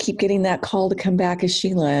I keep getting that call to come back as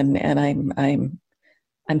Sheila, and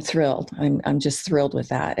I'm thrilled. I'm just thrilled with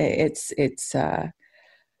that. It's a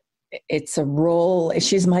role.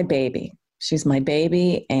 She's my baby. She's my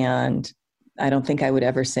baby, and I don't think I would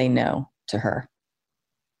ever say no to her.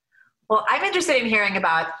 Well, I'm interested in hearing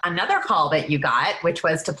about another call that you got, which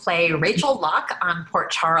was to play Rachel Locke on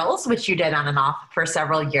Port Charles, which you did on and off for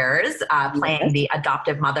several years, playing the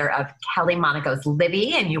adoptive mother of Kelly Monaco's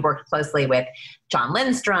Libby. And you worked closely with John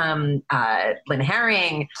Lindstrom, Lynn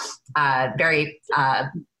Herring,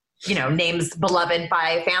 names beloved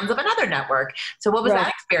by fans of another network. So what was that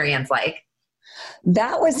experience like?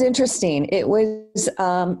 That was interesting. It was,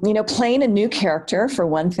 playing a new character for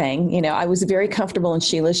one thing. I was very comfortable in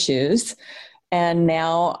Sheila's shoes, and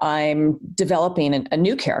now I'm developing a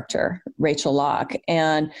new character, Rachel Locke,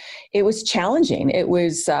 and it was challenging. It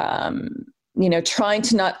was, trying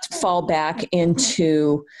to not fall back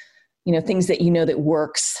into, things that that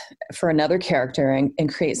works for another character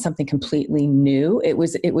and create something completely new. It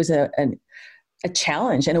was a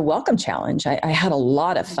challenge, and a welcome challenge. I had a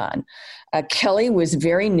lot of fun. Kelly was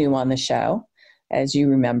very new on the show, as you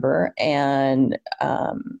remember, and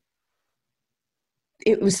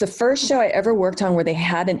it was the first show I ever worked on where they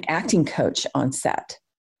had an acting coach on set,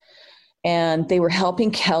 and they were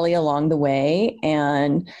helping Kelly along the way,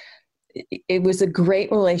 and it was a great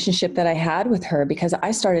relationship that I had with her because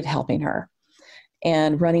I started helping her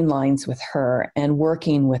and running lines with her and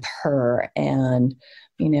working with her and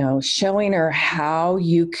showing her how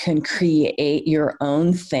you can create your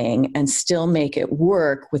own thing and still make it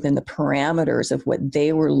work within the parameters of what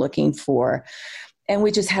they were looking for. And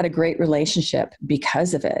we just had a great relationship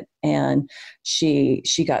because of it. And she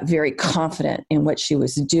got very confident in what she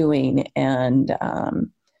was doing. And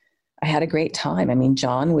I had a great time. I mean,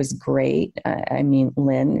 John was great.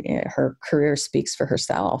 Lynn, her career speaks for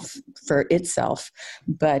itself.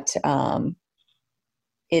 But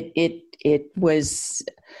it was,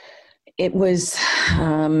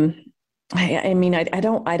 I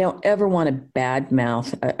don't ever want to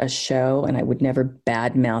badmouth a show, and I would never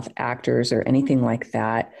badmouth actors or anything like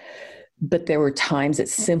that. But there were times it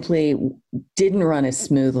simply didn't run as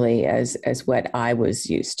smoothly as what I was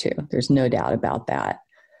used to. There's no doubt about that.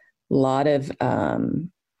 A lot of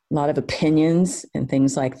opinions and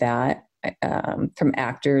things like that from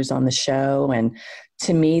actors on the show. And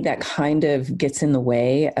to me, that kind of gets in the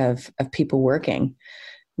way of people working.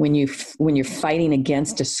 When you're fighting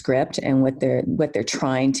against a script and what they're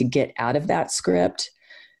trying to get out of that script,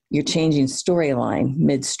 you're changing storyline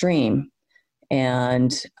midstream.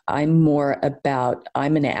 And I'm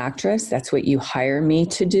an actress. That's what you hire me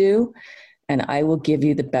to do. And I will give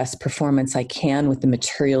you the best performance I can with the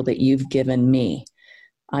material that you've given me.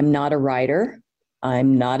 I'm not a writer.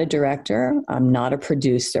 I'm not a director. I'm not a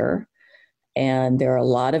producer. And there are a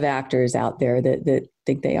lot of actors out there that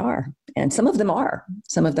think they are. And some of them are.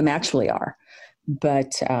 Some of them actually are.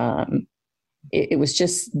 But it was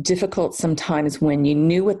just difficult sometimes when you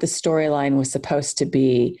knew what the storyline was supposed to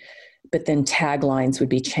be, but then taglines would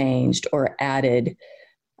be changed or added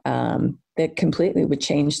that completely would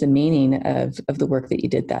change the meaning of the work that you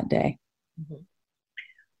did that day. Mm-hmm.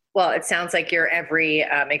 Well, it sounds like you're every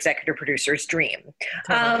executive producer's dream.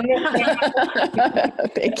 Thank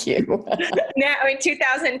you. Now, in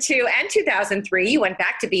 2002 and 2003, you went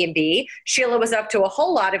back to B&B. Sheila was up to a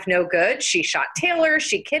whole lot of no good. She shot Taylor.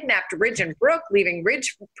 She kidnapped Ridge and Brooke, leaving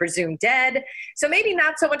Ridge presumed dead. So maybe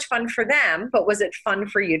not so much fun for them, but was it fun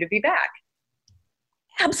for you to be back?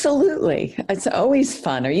 Absolutely. It's always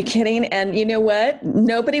fun. Are you kidding? And you know what?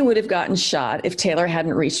 Nobody would have gotten shot if Taylor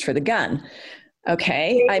hadn't reached for the gun.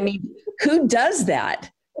 Okay. I mean, who does that?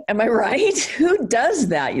 Am I right? Who does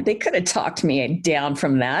that? They could have talked me down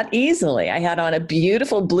from that easily. I had on a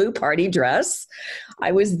beautiful blue party dress.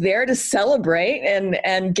 I was there to celebrate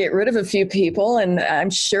and get rid of a few people. And I'm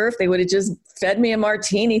sure if they would have just fed me a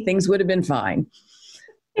martini, things would have been fine.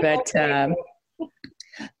 But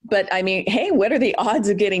But I mean, hey, what are the odds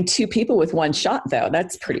of getting two people with one shot, though?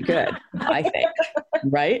 That's pretty good, I think.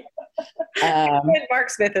 Right? And Mark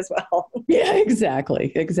Smith as well. Yeah,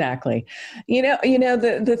 exactly. The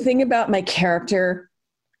thing about my character,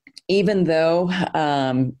 even though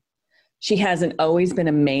she hasn't always been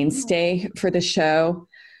a mainstay for the show,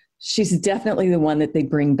 she's definitely the one that they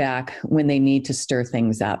bring back when they need to stir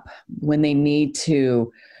things up, when they need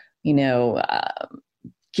to,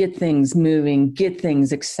 get things moving, get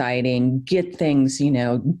things exciting, get things,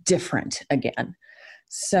 different again.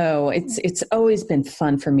 So it's always been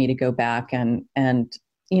fun for me to go back and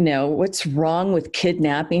what's wrong with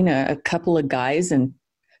kidnapping a couple of guys and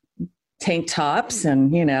tank tops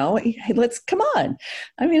and, let's come on.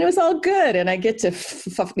 I mean, it was all good. And I get to,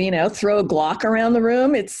 throw a Glock around the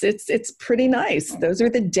room. It's pretty nice. Those were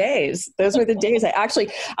the days.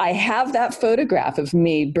 I have that photograph of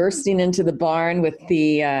me bursting into the barn with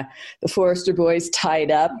the Forrester boys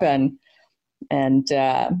tied up and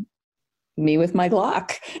me with my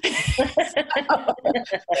Glock.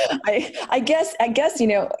 I guess,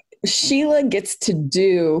 Sheila gets to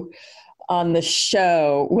do on the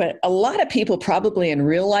show what a lot of people probably in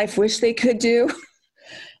real life wish they could do.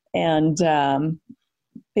 And they love.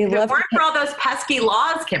 If it weren't for all those pesky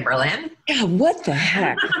laws, Kimberlyn. Yeah, what the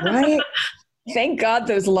heck, right? Thank God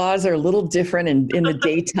those laws are a little different in the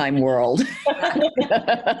daytime world.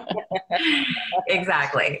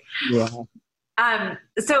 Exactly. Yeah.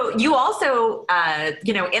 So you also,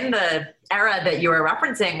 in the era that you were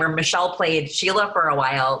referencing where Michelle played Sheila for a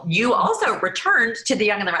while, you also returned to The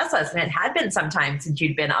Young and the Restless, and it had been some time since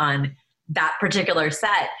you'd been on that particular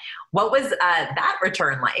set. What was that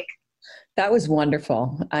return like? That was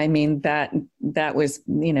wonderful. I mean, that was,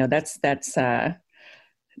 that's my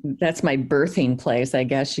birthing place, I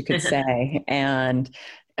guess you could say. And,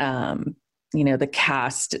 the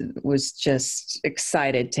cast was just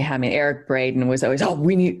excited to have me. Eric Braeden was always,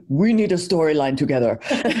 we need a storyline together.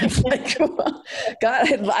 Like,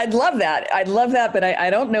 God, I'd love that. But I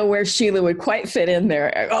don't know where Sheila would quite fit in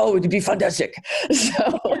there. Oh, it'd be fantastic.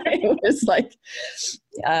 So it was like,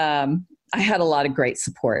 I had a lot of great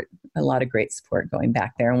support going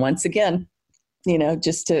back there. And once again,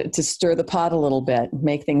 just to stir the pot a little bit,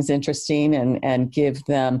 make things interesting and give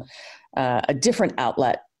them a different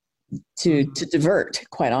outlet to divert,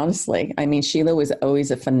 quite honestly. I mean, Sheila was always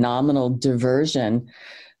a phenomenal diversion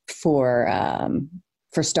for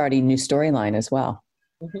starting new storyline as well.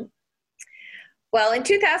 Mm-hmm. Well, in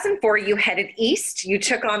 2004, you headed east. You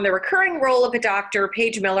took on the recurring role of a doctor,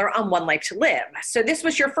 Paige Miller, on One Life to Live. So this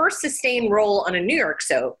was your first sustained role on a New York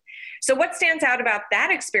soap. So what stands out about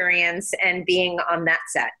that experience and being on that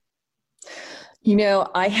set?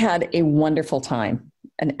 I had a wonderful time.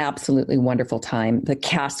 An absolutely wonderful time. The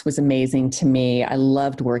cast was amazing to me. I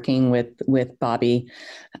loved working with Bobby.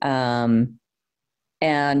 And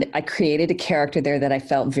I created a character there that I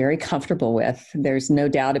felt very comfortable with. There's no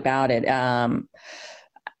doubt about it.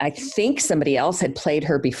 I think somebody else had played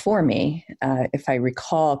her before me, if I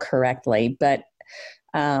recall correctly. But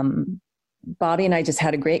Bobby and I just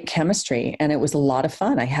had a great chemistry, and it was a lot of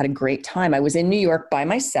fun. I had a great time. I was in New York by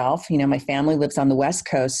myself. My family lives on the West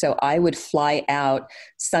Coast, so I would fly out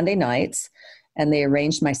Sunday nights, and they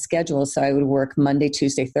arranged my schedule so I would work Monday,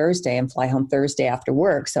 Tuesday, Thursday, and fly home Thursday after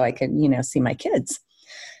work so I could, see my kids.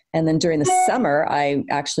 And then during the summer, I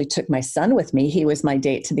actually took my son with me. He was my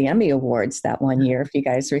date to the Emmy Awards that one year, if you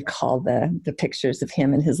guys recall the pictures of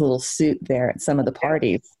him in his little suit there at some of the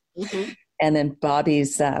parties. Mm-hmm. And then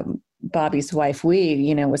Bobby's wife,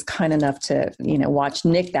 was kind enough to, watch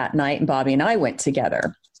Nick that night, and Bobby and I went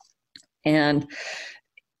together. And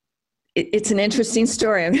it's an interesting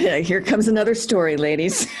story. I mean, here comes another story,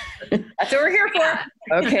 ladies. That's what we're here for.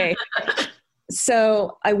 Okay.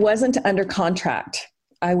 So I wasn't under contract.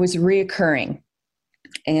 I was reoccurring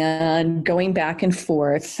and going back and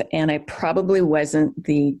forth. And I probably wasn't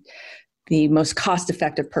the most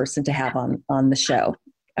cost-effective person to have on the show.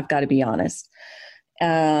 I've got to be honest.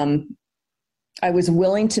 I was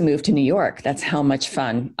willing to move to New York. That's how much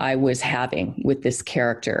fun I was having with this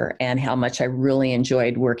character and how much I really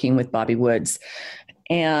enjoyed working with Bobby Woods.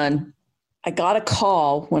 And I got a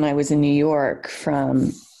call when I was in New York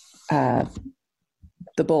from The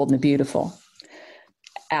Bold and the Beautiful,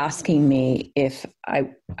 asking me if I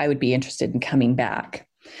would be interested in coming back.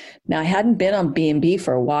 Now, I hadn't been on B&B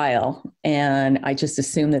for a while, and I just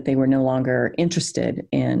assumed that they were no longer interested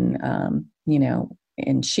in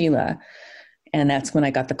Sheila. And that's when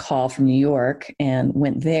I got the call from New York and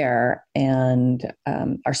went there. And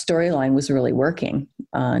our storyline was really working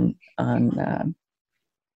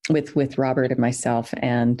with Robert and myself.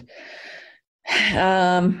 And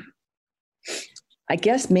I I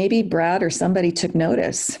guess maybe Brad or somebody took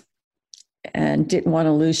notice and didn't want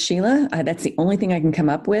to lose Sheila. That's the only thing I can come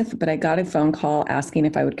up with. But I got a phone call asking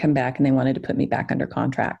if I would come back, and they wanted to put me back under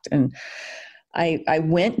contract. And I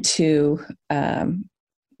went to,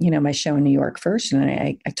 my show in New York first, and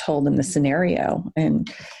I told them the scenario, and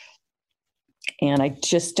I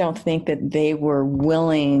just don't think that they were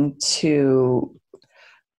willing to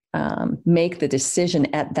make the decision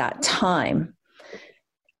at that time.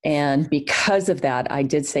 And because of that, I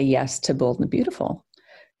did say yes to Bold and the Beautiful.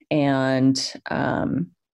 And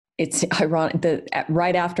it's ironic that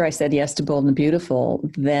right after I said yes to Bold and the Beautiful,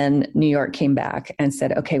 then New York came back and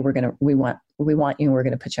said, "Okay, we want you. We're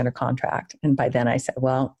going to put you under contract." And by then I said,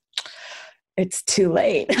 "Well, it's too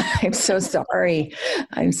late. I'm so sorry.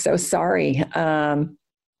 I'm so sorry."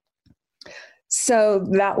 So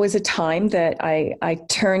that was a time that I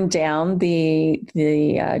turned down the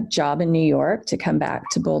job in New York to come back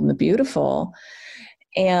to Bold and the Beautiful.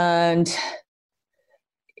 And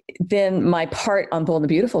then my part on Bold and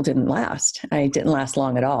the Beautiful didn't last. I didn't last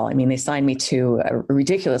long at all. I mean, they signed me to a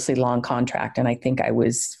ridiculously long contract, and I think I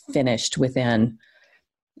was finished within,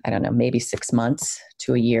 I don't know, maybe 6 months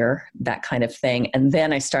to a year, that kind of thing. And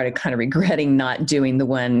then I started kind of regretting not doing the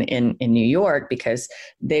one in New York, because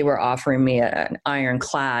they were offering me an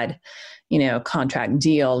ironclad, contract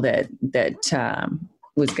deal that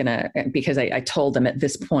was going to, because I told them at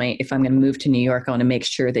this point, if I'm going to move to New York, I want to make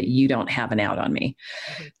sure that you don't have an out on me.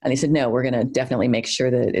 Mm-hmm. And they said, "No, we're going to definitely make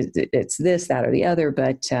sure that it's this, that, or the other."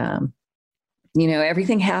 But,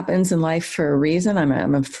 everything happens in life for a reason.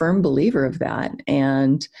 I'm a firm believer of that.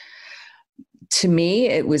 And to me,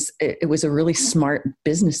 it was a really smart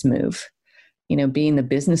business move. Being the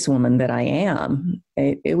businesswoman that I am,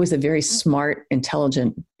 it was a very smart,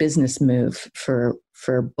 intelligent business move for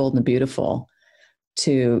Bold and the Beautiful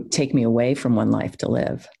to take me away from One Life to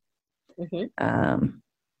Live. Mm-hmm.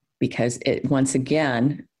 Because once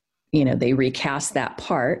again, they recast that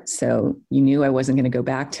part. So you knew I wasn't going to go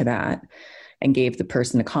back to that, and gave the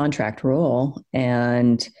person a contract role.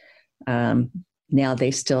 And now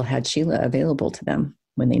they still had Sheila available to them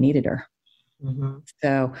when they needed her. Mm-hmm.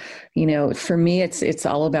 So, for me, it's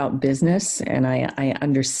all about business, and I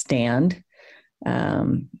understand,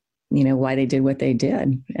 why they did what they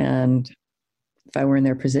did. And if I were in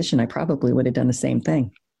their position, I probably would have done the same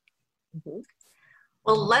thing. Mm-hmm.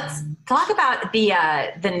 Well, let's talk about the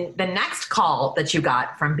next call that you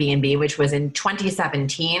got from B&B, which was in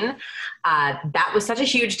 2017. That was such a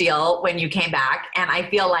huge deal when you came back. And I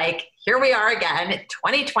feel like here we are again,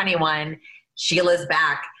 2021, Sheila's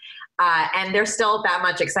back. And there's still that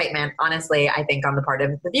much excitement, honestly, I think, on the part of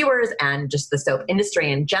the viewers and just the soap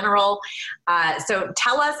industry in general. So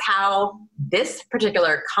tell us how this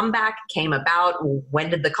particular comeback came about. When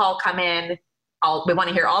did the call come in? We want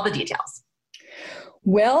to hear all the details.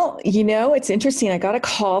 Well, it's interesting. I got a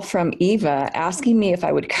call from Eva asking me if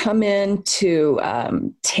I would come in to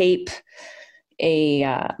tape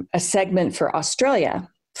a segment for Australia,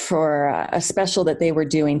 for a special that they were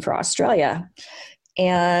doing for Australia.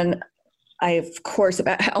 And I, of course,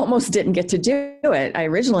 almost didn't get to do it. I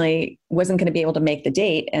originally wasn't going to be able to make the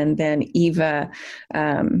date. And then Eva,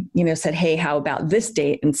 said, "Hey, how about this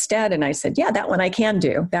date instead?" And I said, "Yeah, that one I can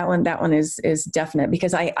do. That one is definite,"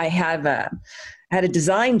 because I had a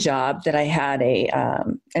design job that I had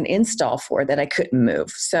an install for that I couldn't move.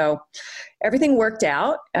 So everything worked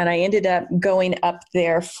out, and I ended up going up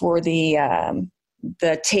there for the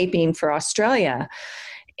taping for Australia.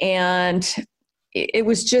 And it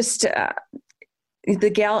was just, the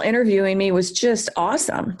gal interviewing me was just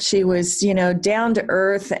awesome. She was, down to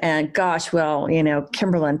earth, and gosh, well,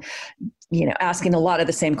 Kimberlyn, asking a lot of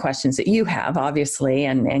the same questions that you have, obviously,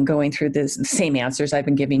 and going through the same answers I've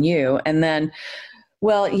been giving you. And then,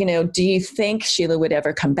 well, do you think Sheila would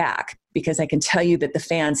ever come back? Because I can tell you that the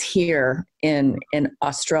fans here in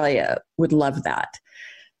Australia would love that.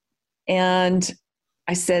 And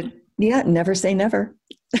I said, yeah, never say never.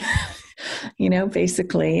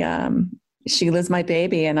 Basically, Sheila's my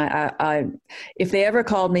baby. And I if they ever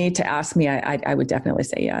called me to ask me, I would definitely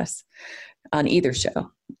say yes on either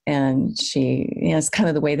show. And it's kind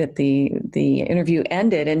of the way that the interview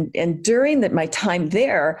ended. And during my time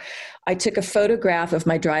there, I took a photograph of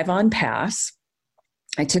my drive-on pass.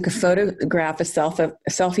 I took a photograph, a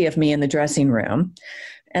selfie of me in the dressing room.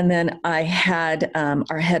 And then I had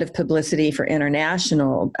our head of publicity for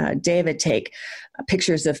international, David, take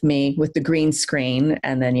pictures of me with the green screen,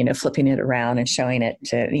 and then, flipping it around and showing it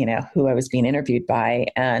to, who I was being interviewed by.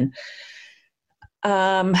 And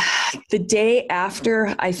the day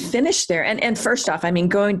after I finished there, and first off,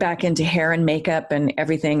 going back into hair and makeup and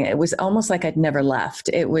everything, it was almost like I'd never left.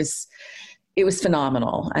 It was it was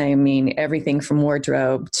phenomenal. I mean, everything from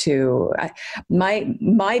wardrobe to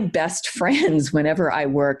my best friends whenever I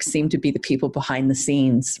work seem to be the people behind the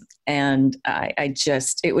scenes. And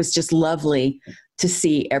it was just lovely to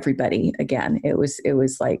see everybody again. It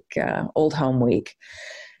was like old home week.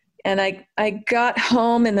 And I got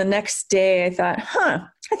home, and the next day I thought,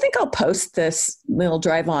 I think I'll post this little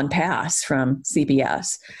drive-on pass from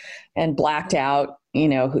CBS, and blacked out,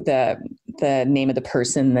 the name of the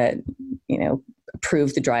person that,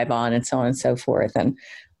 approved the drive-on and so on and so forth. And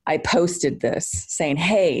I posted this saying,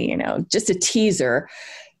 hey, just a teaser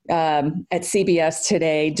at CBS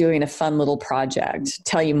today doing a fun little project.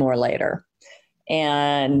 Tell you more later.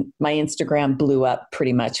 And my Instagram blew up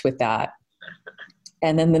pretty much with that.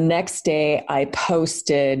 And then the next day I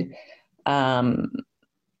posted a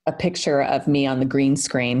picture of me on the green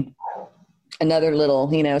screen. Another little,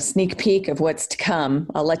 sneak peek of what's to come.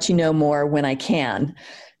 I'll let you know more when I can.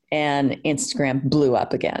 And Instagram blew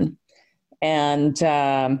up again. And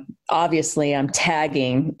obviously I'm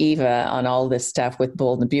tagging Eva on all this stuff with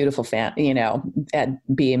Bold and the Beautiful at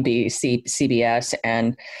B&B CBS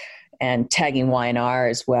and tagging Y&R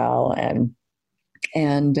as well.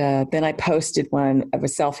 And then I posted one of a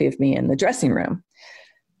selfie of me in the dressing room,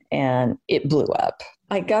 and it blew up.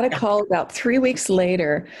 I got a call about 3 weeks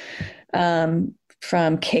later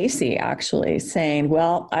from Casey, actually, saying,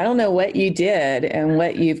 well, I don't know what you did and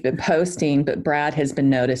what you've been posting, but Brad has been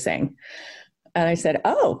noticing. And I said,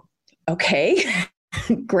 oh, okay,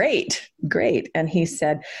 great. And he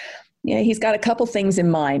said, yeah, he's got a couple things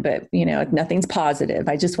in mind, but, nothing's positive.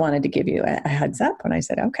 I just wanted to give you a heads up. And I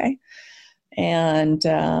said, okay. And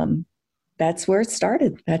that's where it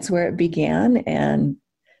started. That's where it began.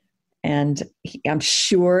 And I'm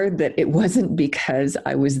sure that it wasn't because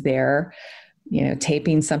I was there,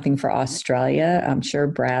 taping something for Australia. I'm sure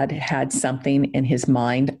Brad had something in his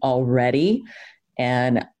mind already.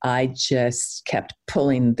 And I just kept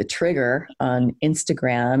pulling the trigger on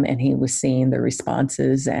Instagram, and he was seeing the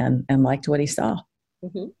responses and liked what he saw.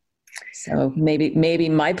 Mm-hmm. So maybe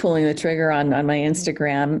my pulling the trigger on my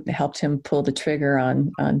Instagram helped him pull the trigger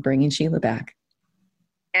on bringing Sheila back.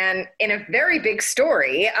 And in a very big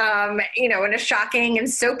story, in a shocking and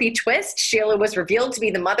soapy twist, Sheila was revealed to be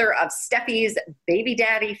the mother of Steffi's baby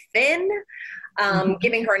daddy, Finn,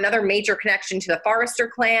 giving her another major connection to the Forrester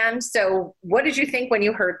clan. So what did you think when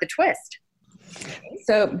you heard the twist?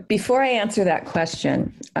 So before I answer that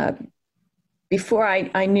question, before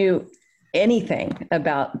I knew anything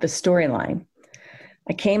about the storyline,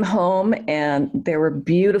 I came home and there were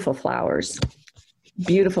beautiful flowers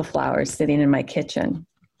sitting in my kitchen.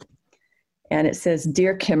 And it says,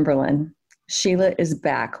 Dear Kimberlyn, Sheila is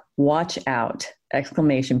back. Watch out! ! A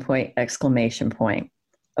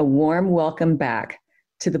warm welcome back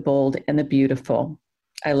to the bold and the beautiful.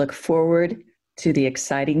 I look forward to the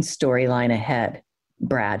exciting storyline ahead.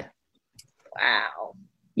 Brad. Wow.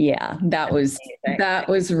 Yeah, that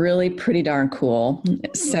was really pretty darn cool.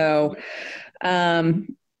 So,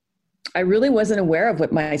 I really wasn't aware of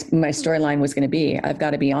what my storyline was going to be. I've got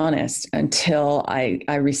to be honest, until I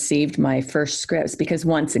received my first scripts, because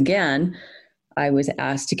once again, I was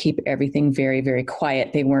asked to keep everything very, very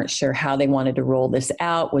quiet. They weren't sure how they wanted to roll this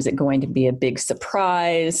out. Was it going to be a big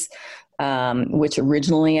surprise? Which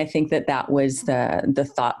originally I think that was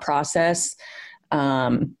the thought process.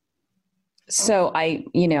 So I,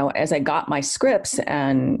 as I got my scripts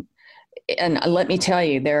and let me tell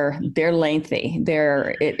you, they're lengthy.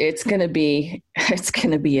 It's going to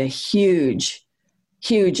be a huge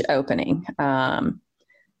opening.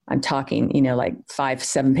 I'm talking, like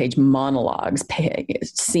 5-7 page monologues,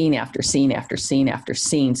 scene after scene after scene after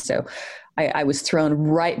scene. So I was thrown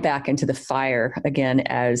right back into the fire again,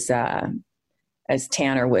 as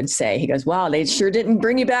Tanner would say. He goes, wow, they sure didn't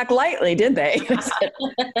bring you back lightly, did they?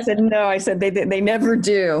 I said, no, I said, they never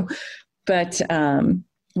do. But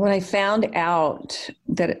when I found out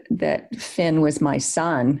that Finn was my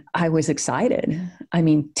son, I was excited. I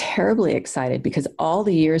mean, terribly excited, because all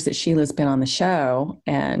the years that Sheila's been on the show,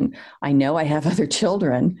 and I know I have other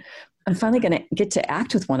children, I'm finally going to get to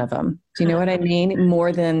act with one of them. Do you know what I mean?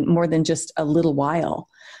 More than just a little while.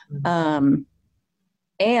 And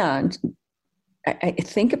I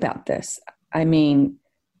think about this. I mean,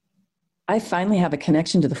 I finally have a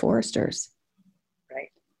connection to the Forresters.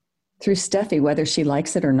 Through Steffi, whether she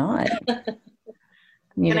likes it or not.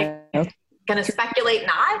 Gonna speculate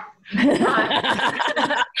not?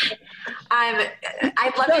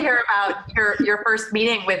 I'd love to hear about your first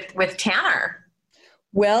meeting with Tanner.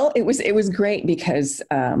 Well, it was great because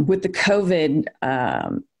with the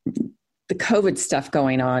COVID stuff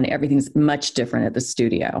going on, everything's much different at the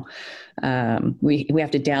studio. We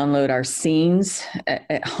have to download our scenes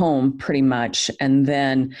at home pretty much. And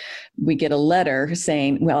then we get a letter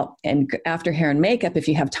saying, well, and after hair and makeup, if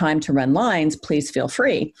you have time to run lines, please feel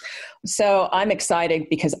free. So I'm excited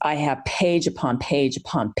because I have page upon page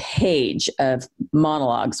upon page of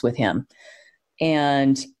monologues with him.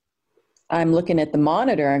 And I'm looking at the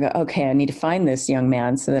monitor. I go, okay, I need to find this young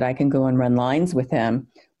man so that I can go and run lines with him.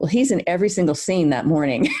 Well, he's in every single scene that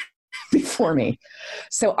morning before me.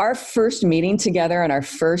 So our first meeting together and our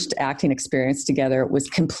first acting experience together was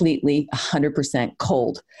completely 100%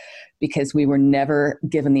 cold because we were never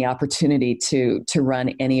given the opportunity to run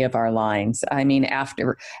any of our lines. I mean,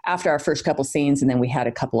 after our first couple scenes, and then we had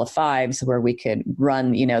a couple of fives where we could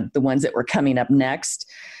run, the ones that were coming up next.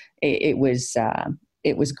 It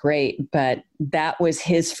was great, but that was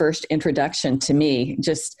his first introduction to me.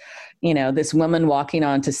 Just, this woman walking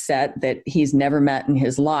onto set that he's never met in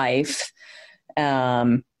his life,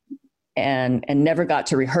 and never got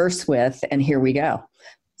to rehearse with, and here we go.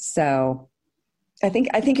 So I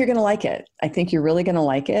think you're going to like it. I think you're really going to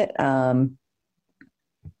like it.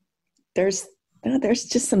 There's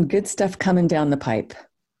just some good stuff coming down the pipe.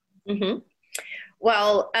 Mm-hmm.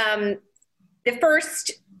 Well, the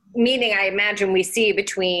first meeting I imagine we see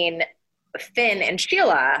between Finn and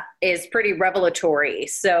Sheila is pretty revelatory.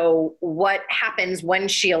 So what happens when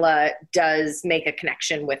Sheila does make a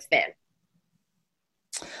connection with Finn?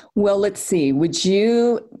 Well, let's see. Would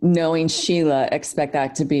you, knowing Sheila, expect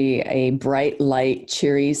that to be a bright, light,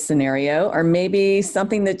 cheery scenario, or maybe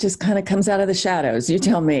something that just kind of comes out of the shadows? You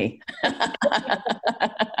tell me.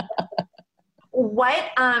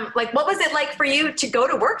 What was it like for you to go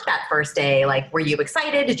to work that first day? Like, were you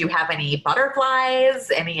excited? Did you have any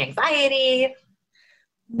butterflies, any anxiety?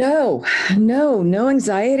 No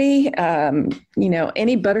anxiety.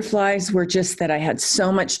 Any butterflies were just that I had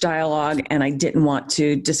so much dialogue and I didn't want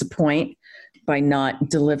to disappoint by not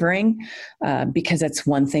delivering, because that's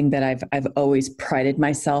one thing that I've always prided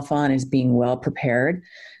myself on, is being well prepared.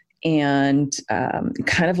 And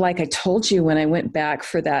kind of like I told you, when I went back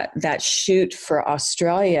for that shoot for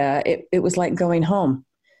Australia, it was like going home.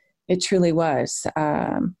 It truly was.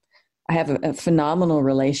 I have a phenomenal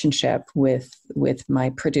relationship with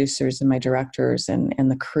my producers and my directors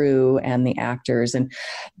and the crew and the actors. And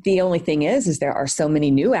the only thing is there are so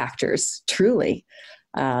many new actors, truly,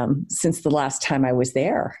 since the last time I was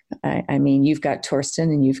there. I mean, you've got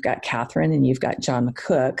Torsten and you've got Catherine and you've got John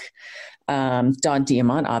McCook. Don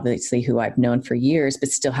Diamont, obviously, who I've known for years, but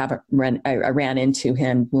still haven't I ran into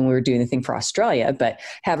him when we were doing the thing for Australia, but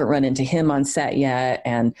haven't run into him on set yet.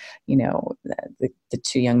 And, the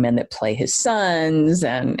two young men that play his sons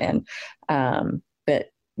but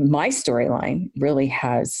my storyline really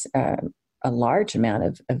has a large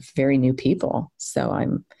amount of very new people. So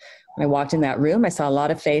when I walked in that room, I saw a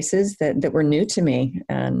lot of faces that were new to me,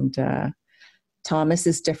 and Thomas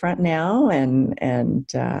is different now.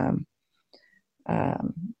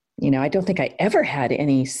 I don't think I ever had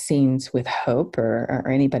any scenes with Hope or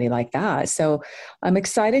anybody like that. So I'm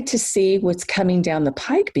excited to see what's coming down the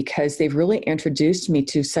pike, because they've really introduced me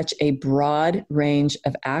to such a broad range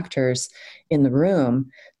of actors in the room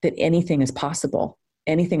that anything is possible.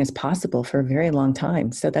 Anything is possible for a very long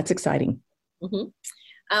time. So that's exciting.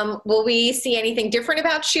 Mm-hmm. Will we see anything different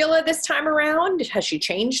about Sheila this time around? Has she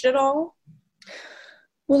changed at all?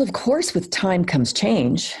 Well, of course, with time comes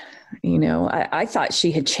change. I thought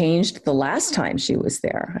she had changed the last time she was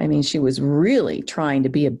there. I mean, she was really trying to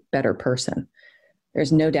be a better person.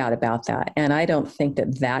 There's no doubt about that. And I don't think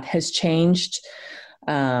that has changed.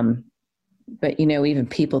 But, even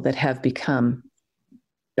people that have become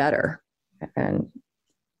better and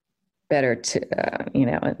better to,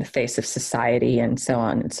 in the face of society and so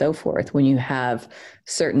on and so forth, when you have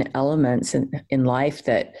certain elements in life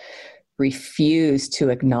that refuse to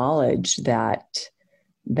acknowledge that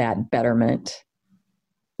betterment,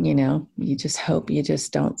 you just hope you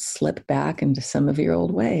just don't slip back into some of your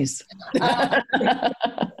old ways.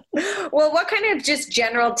 Well, what kind of just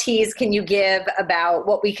general tease can you give about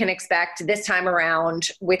what we can expect this time around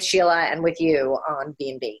with Sheila and with you on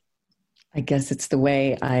B&B? I guess it's the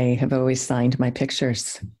way I have always signed my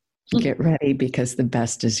pictures. Get ready, because the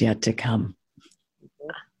best is yet to come.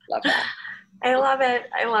 Love that. I love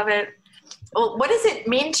it. Well, what does it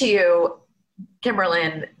mean to you,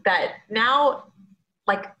 Kimberlyn, that now,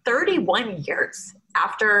 like 31 years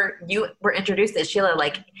after you were introduced as Sheila,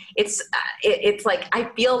 like it's like I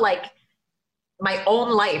feel like my own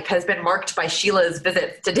life has been marked by Sheila's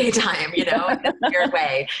visits to daytime, in a weird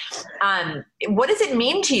way. What does it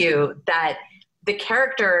mean to you that the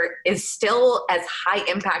character is still as high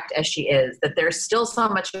impact as she is, that there's still so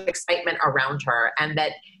much excitement around her, and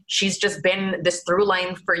that she's just been this through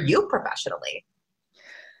line for you professionally.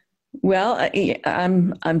 Well,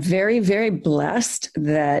 I'm very, very blessed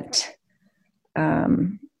that,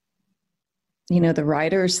 the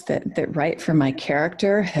writers that write for my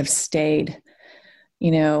character have stayed,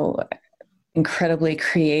 incredibly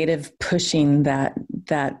creative, pushing that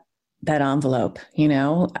envelope,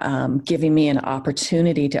 giving me an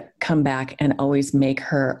opportunity to come back and always make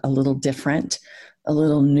her a little different, a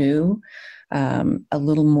little new, a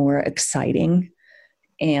little more exciting.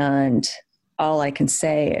 And all I can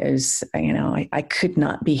say is, I could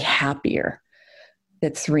not be happier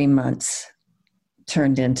that 3 months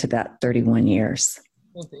turned into that 31 years.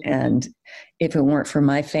 Mm-hmm. And if it weren't for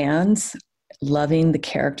my fans loving the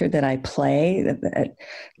character that I play, that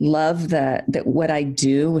love that what I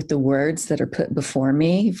do with the words that are put before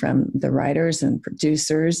me from the writers and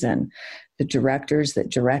producers and the directors that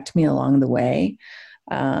direct me along the way,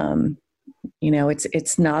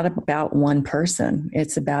 it's not about one person.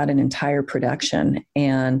 It's about an entire production.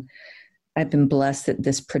 And I've been blessed that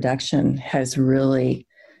this production has really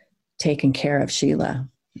taken care of Sheila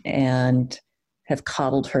and have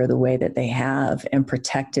coddled her the way that they have and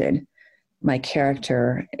protected my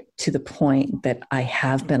character to the point that I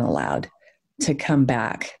have been allowed to come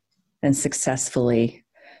back and successfully,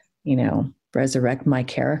 resurrect my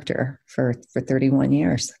character for 31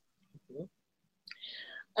 years.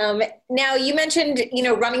 Now you mentioned,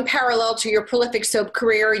 running parallel to your prolific soap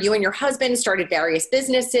career, you and your husband started various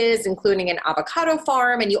businesses, including an avocado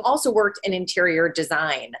farm, and you also worked in interior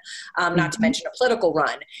design, not to mention a political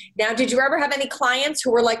run. Now, did you ever have any clients who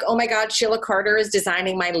were like, oh my God, Sheila Carter is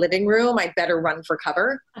designing my living room, I'd better run for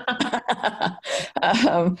cover?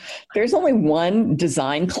 There's only one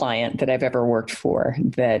design client that I've ever worked for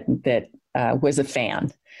that was a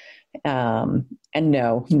fan. And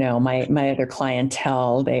no, my other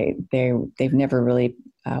clientele, they've never really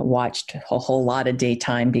watched a whole lot of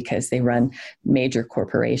daytime because they run major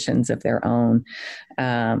corporations of their own.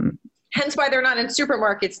 Hence why they're not in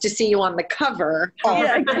supermarkets to see you on the cover.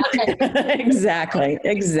 Yeah, exactly.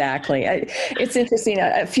 It's interesting.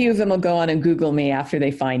 A few of them will go on and Google me after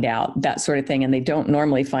they find out that sort of thing. And they don't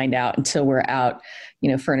normally find out until we're out,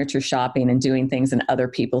 furniture shopping and doing things and other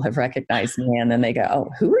people have recognized me. And then they go, oh,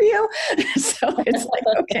 who are you? So it's like,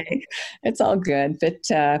 okay, it's all good. But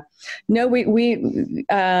no, we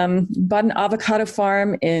bought an avocado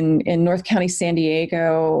farm in North County, San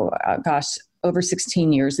Diego, over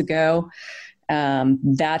 16 years ago.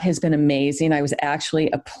 That has been amazing. I was actually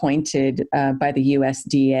appointed by the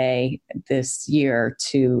USDA this year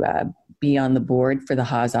to be on the board for the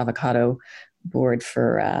Haas Avocado Board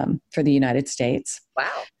for the United States.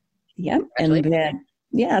 Wow. Yep. And then,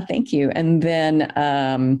 thank you. And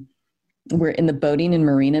then we're in the boating and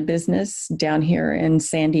marina business down here in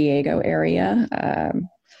San Diego area.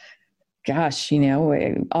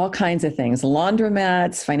 All kinds of things,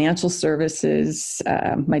 laundromats, financial services,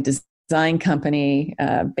 my design company,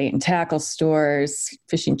 bait and tackle stores,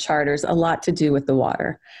 fishing charters, a lot to do with the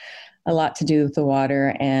water.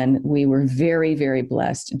 And we were very, very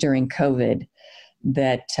blessed during COVID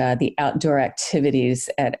that the outdoor activities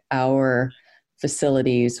at our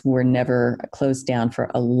facilities were never closed down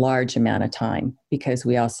for a large amount of time because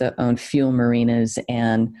we also own fuel marinas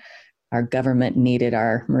and our government needed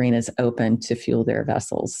our marinas open to fuel their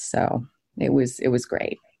vessels. So it was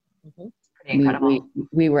great. Mm-hmm. Pretty incredible.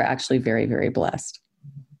 We were actually very, very blessed.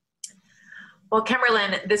 Well,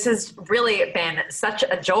 Kimberlyn, this has really been such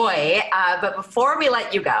a joy. But before we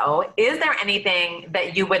let you go, is there anything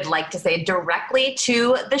that you would like to say directly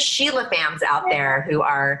to the Sheila fans out there who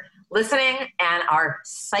are listening and are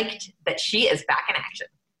psyched that she is back in action?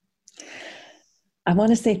 I want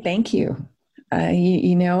to say thank you. I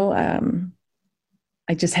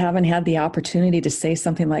just haven't had the opportunity to say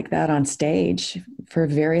something like that on stage for a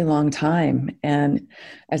very long time. And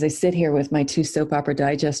as I sit here with my 2 Soap Opera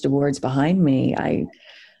Digest Awards behind me, I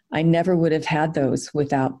never would have had those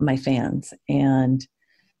without my fans. And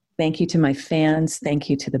thank you to my fans. Thank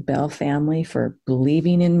you to the Bell family for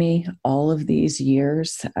believing in me all of these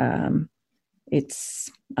years. I'm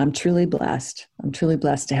truly blessed. I'm truly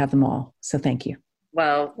blessed to have them all. So thank you.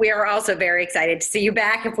 Well, we are also very excited to see you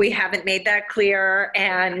back if we haven't made that clear,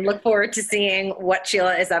 and look forward to seeing what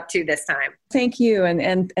Sheila is up to this time. Thank you.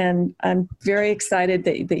 And I'm very excited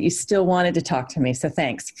that you still wanted to talk to me. So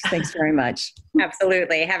thanks. Thanks very much.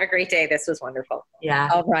 Absolutely. Have a great day. This was wonderful. Yeah.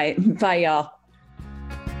 All right. Bye, y'all.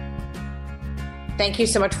 Thank you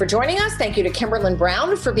so much for joining us. Thank you to Kimberlyn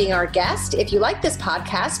Brown for being our guest. If you like this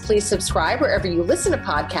podcast, please subscribe wherever you listen to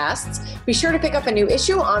podcasts. Be sure to pick up a new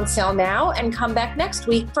issue on sale now and come back next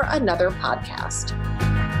week for another podcast.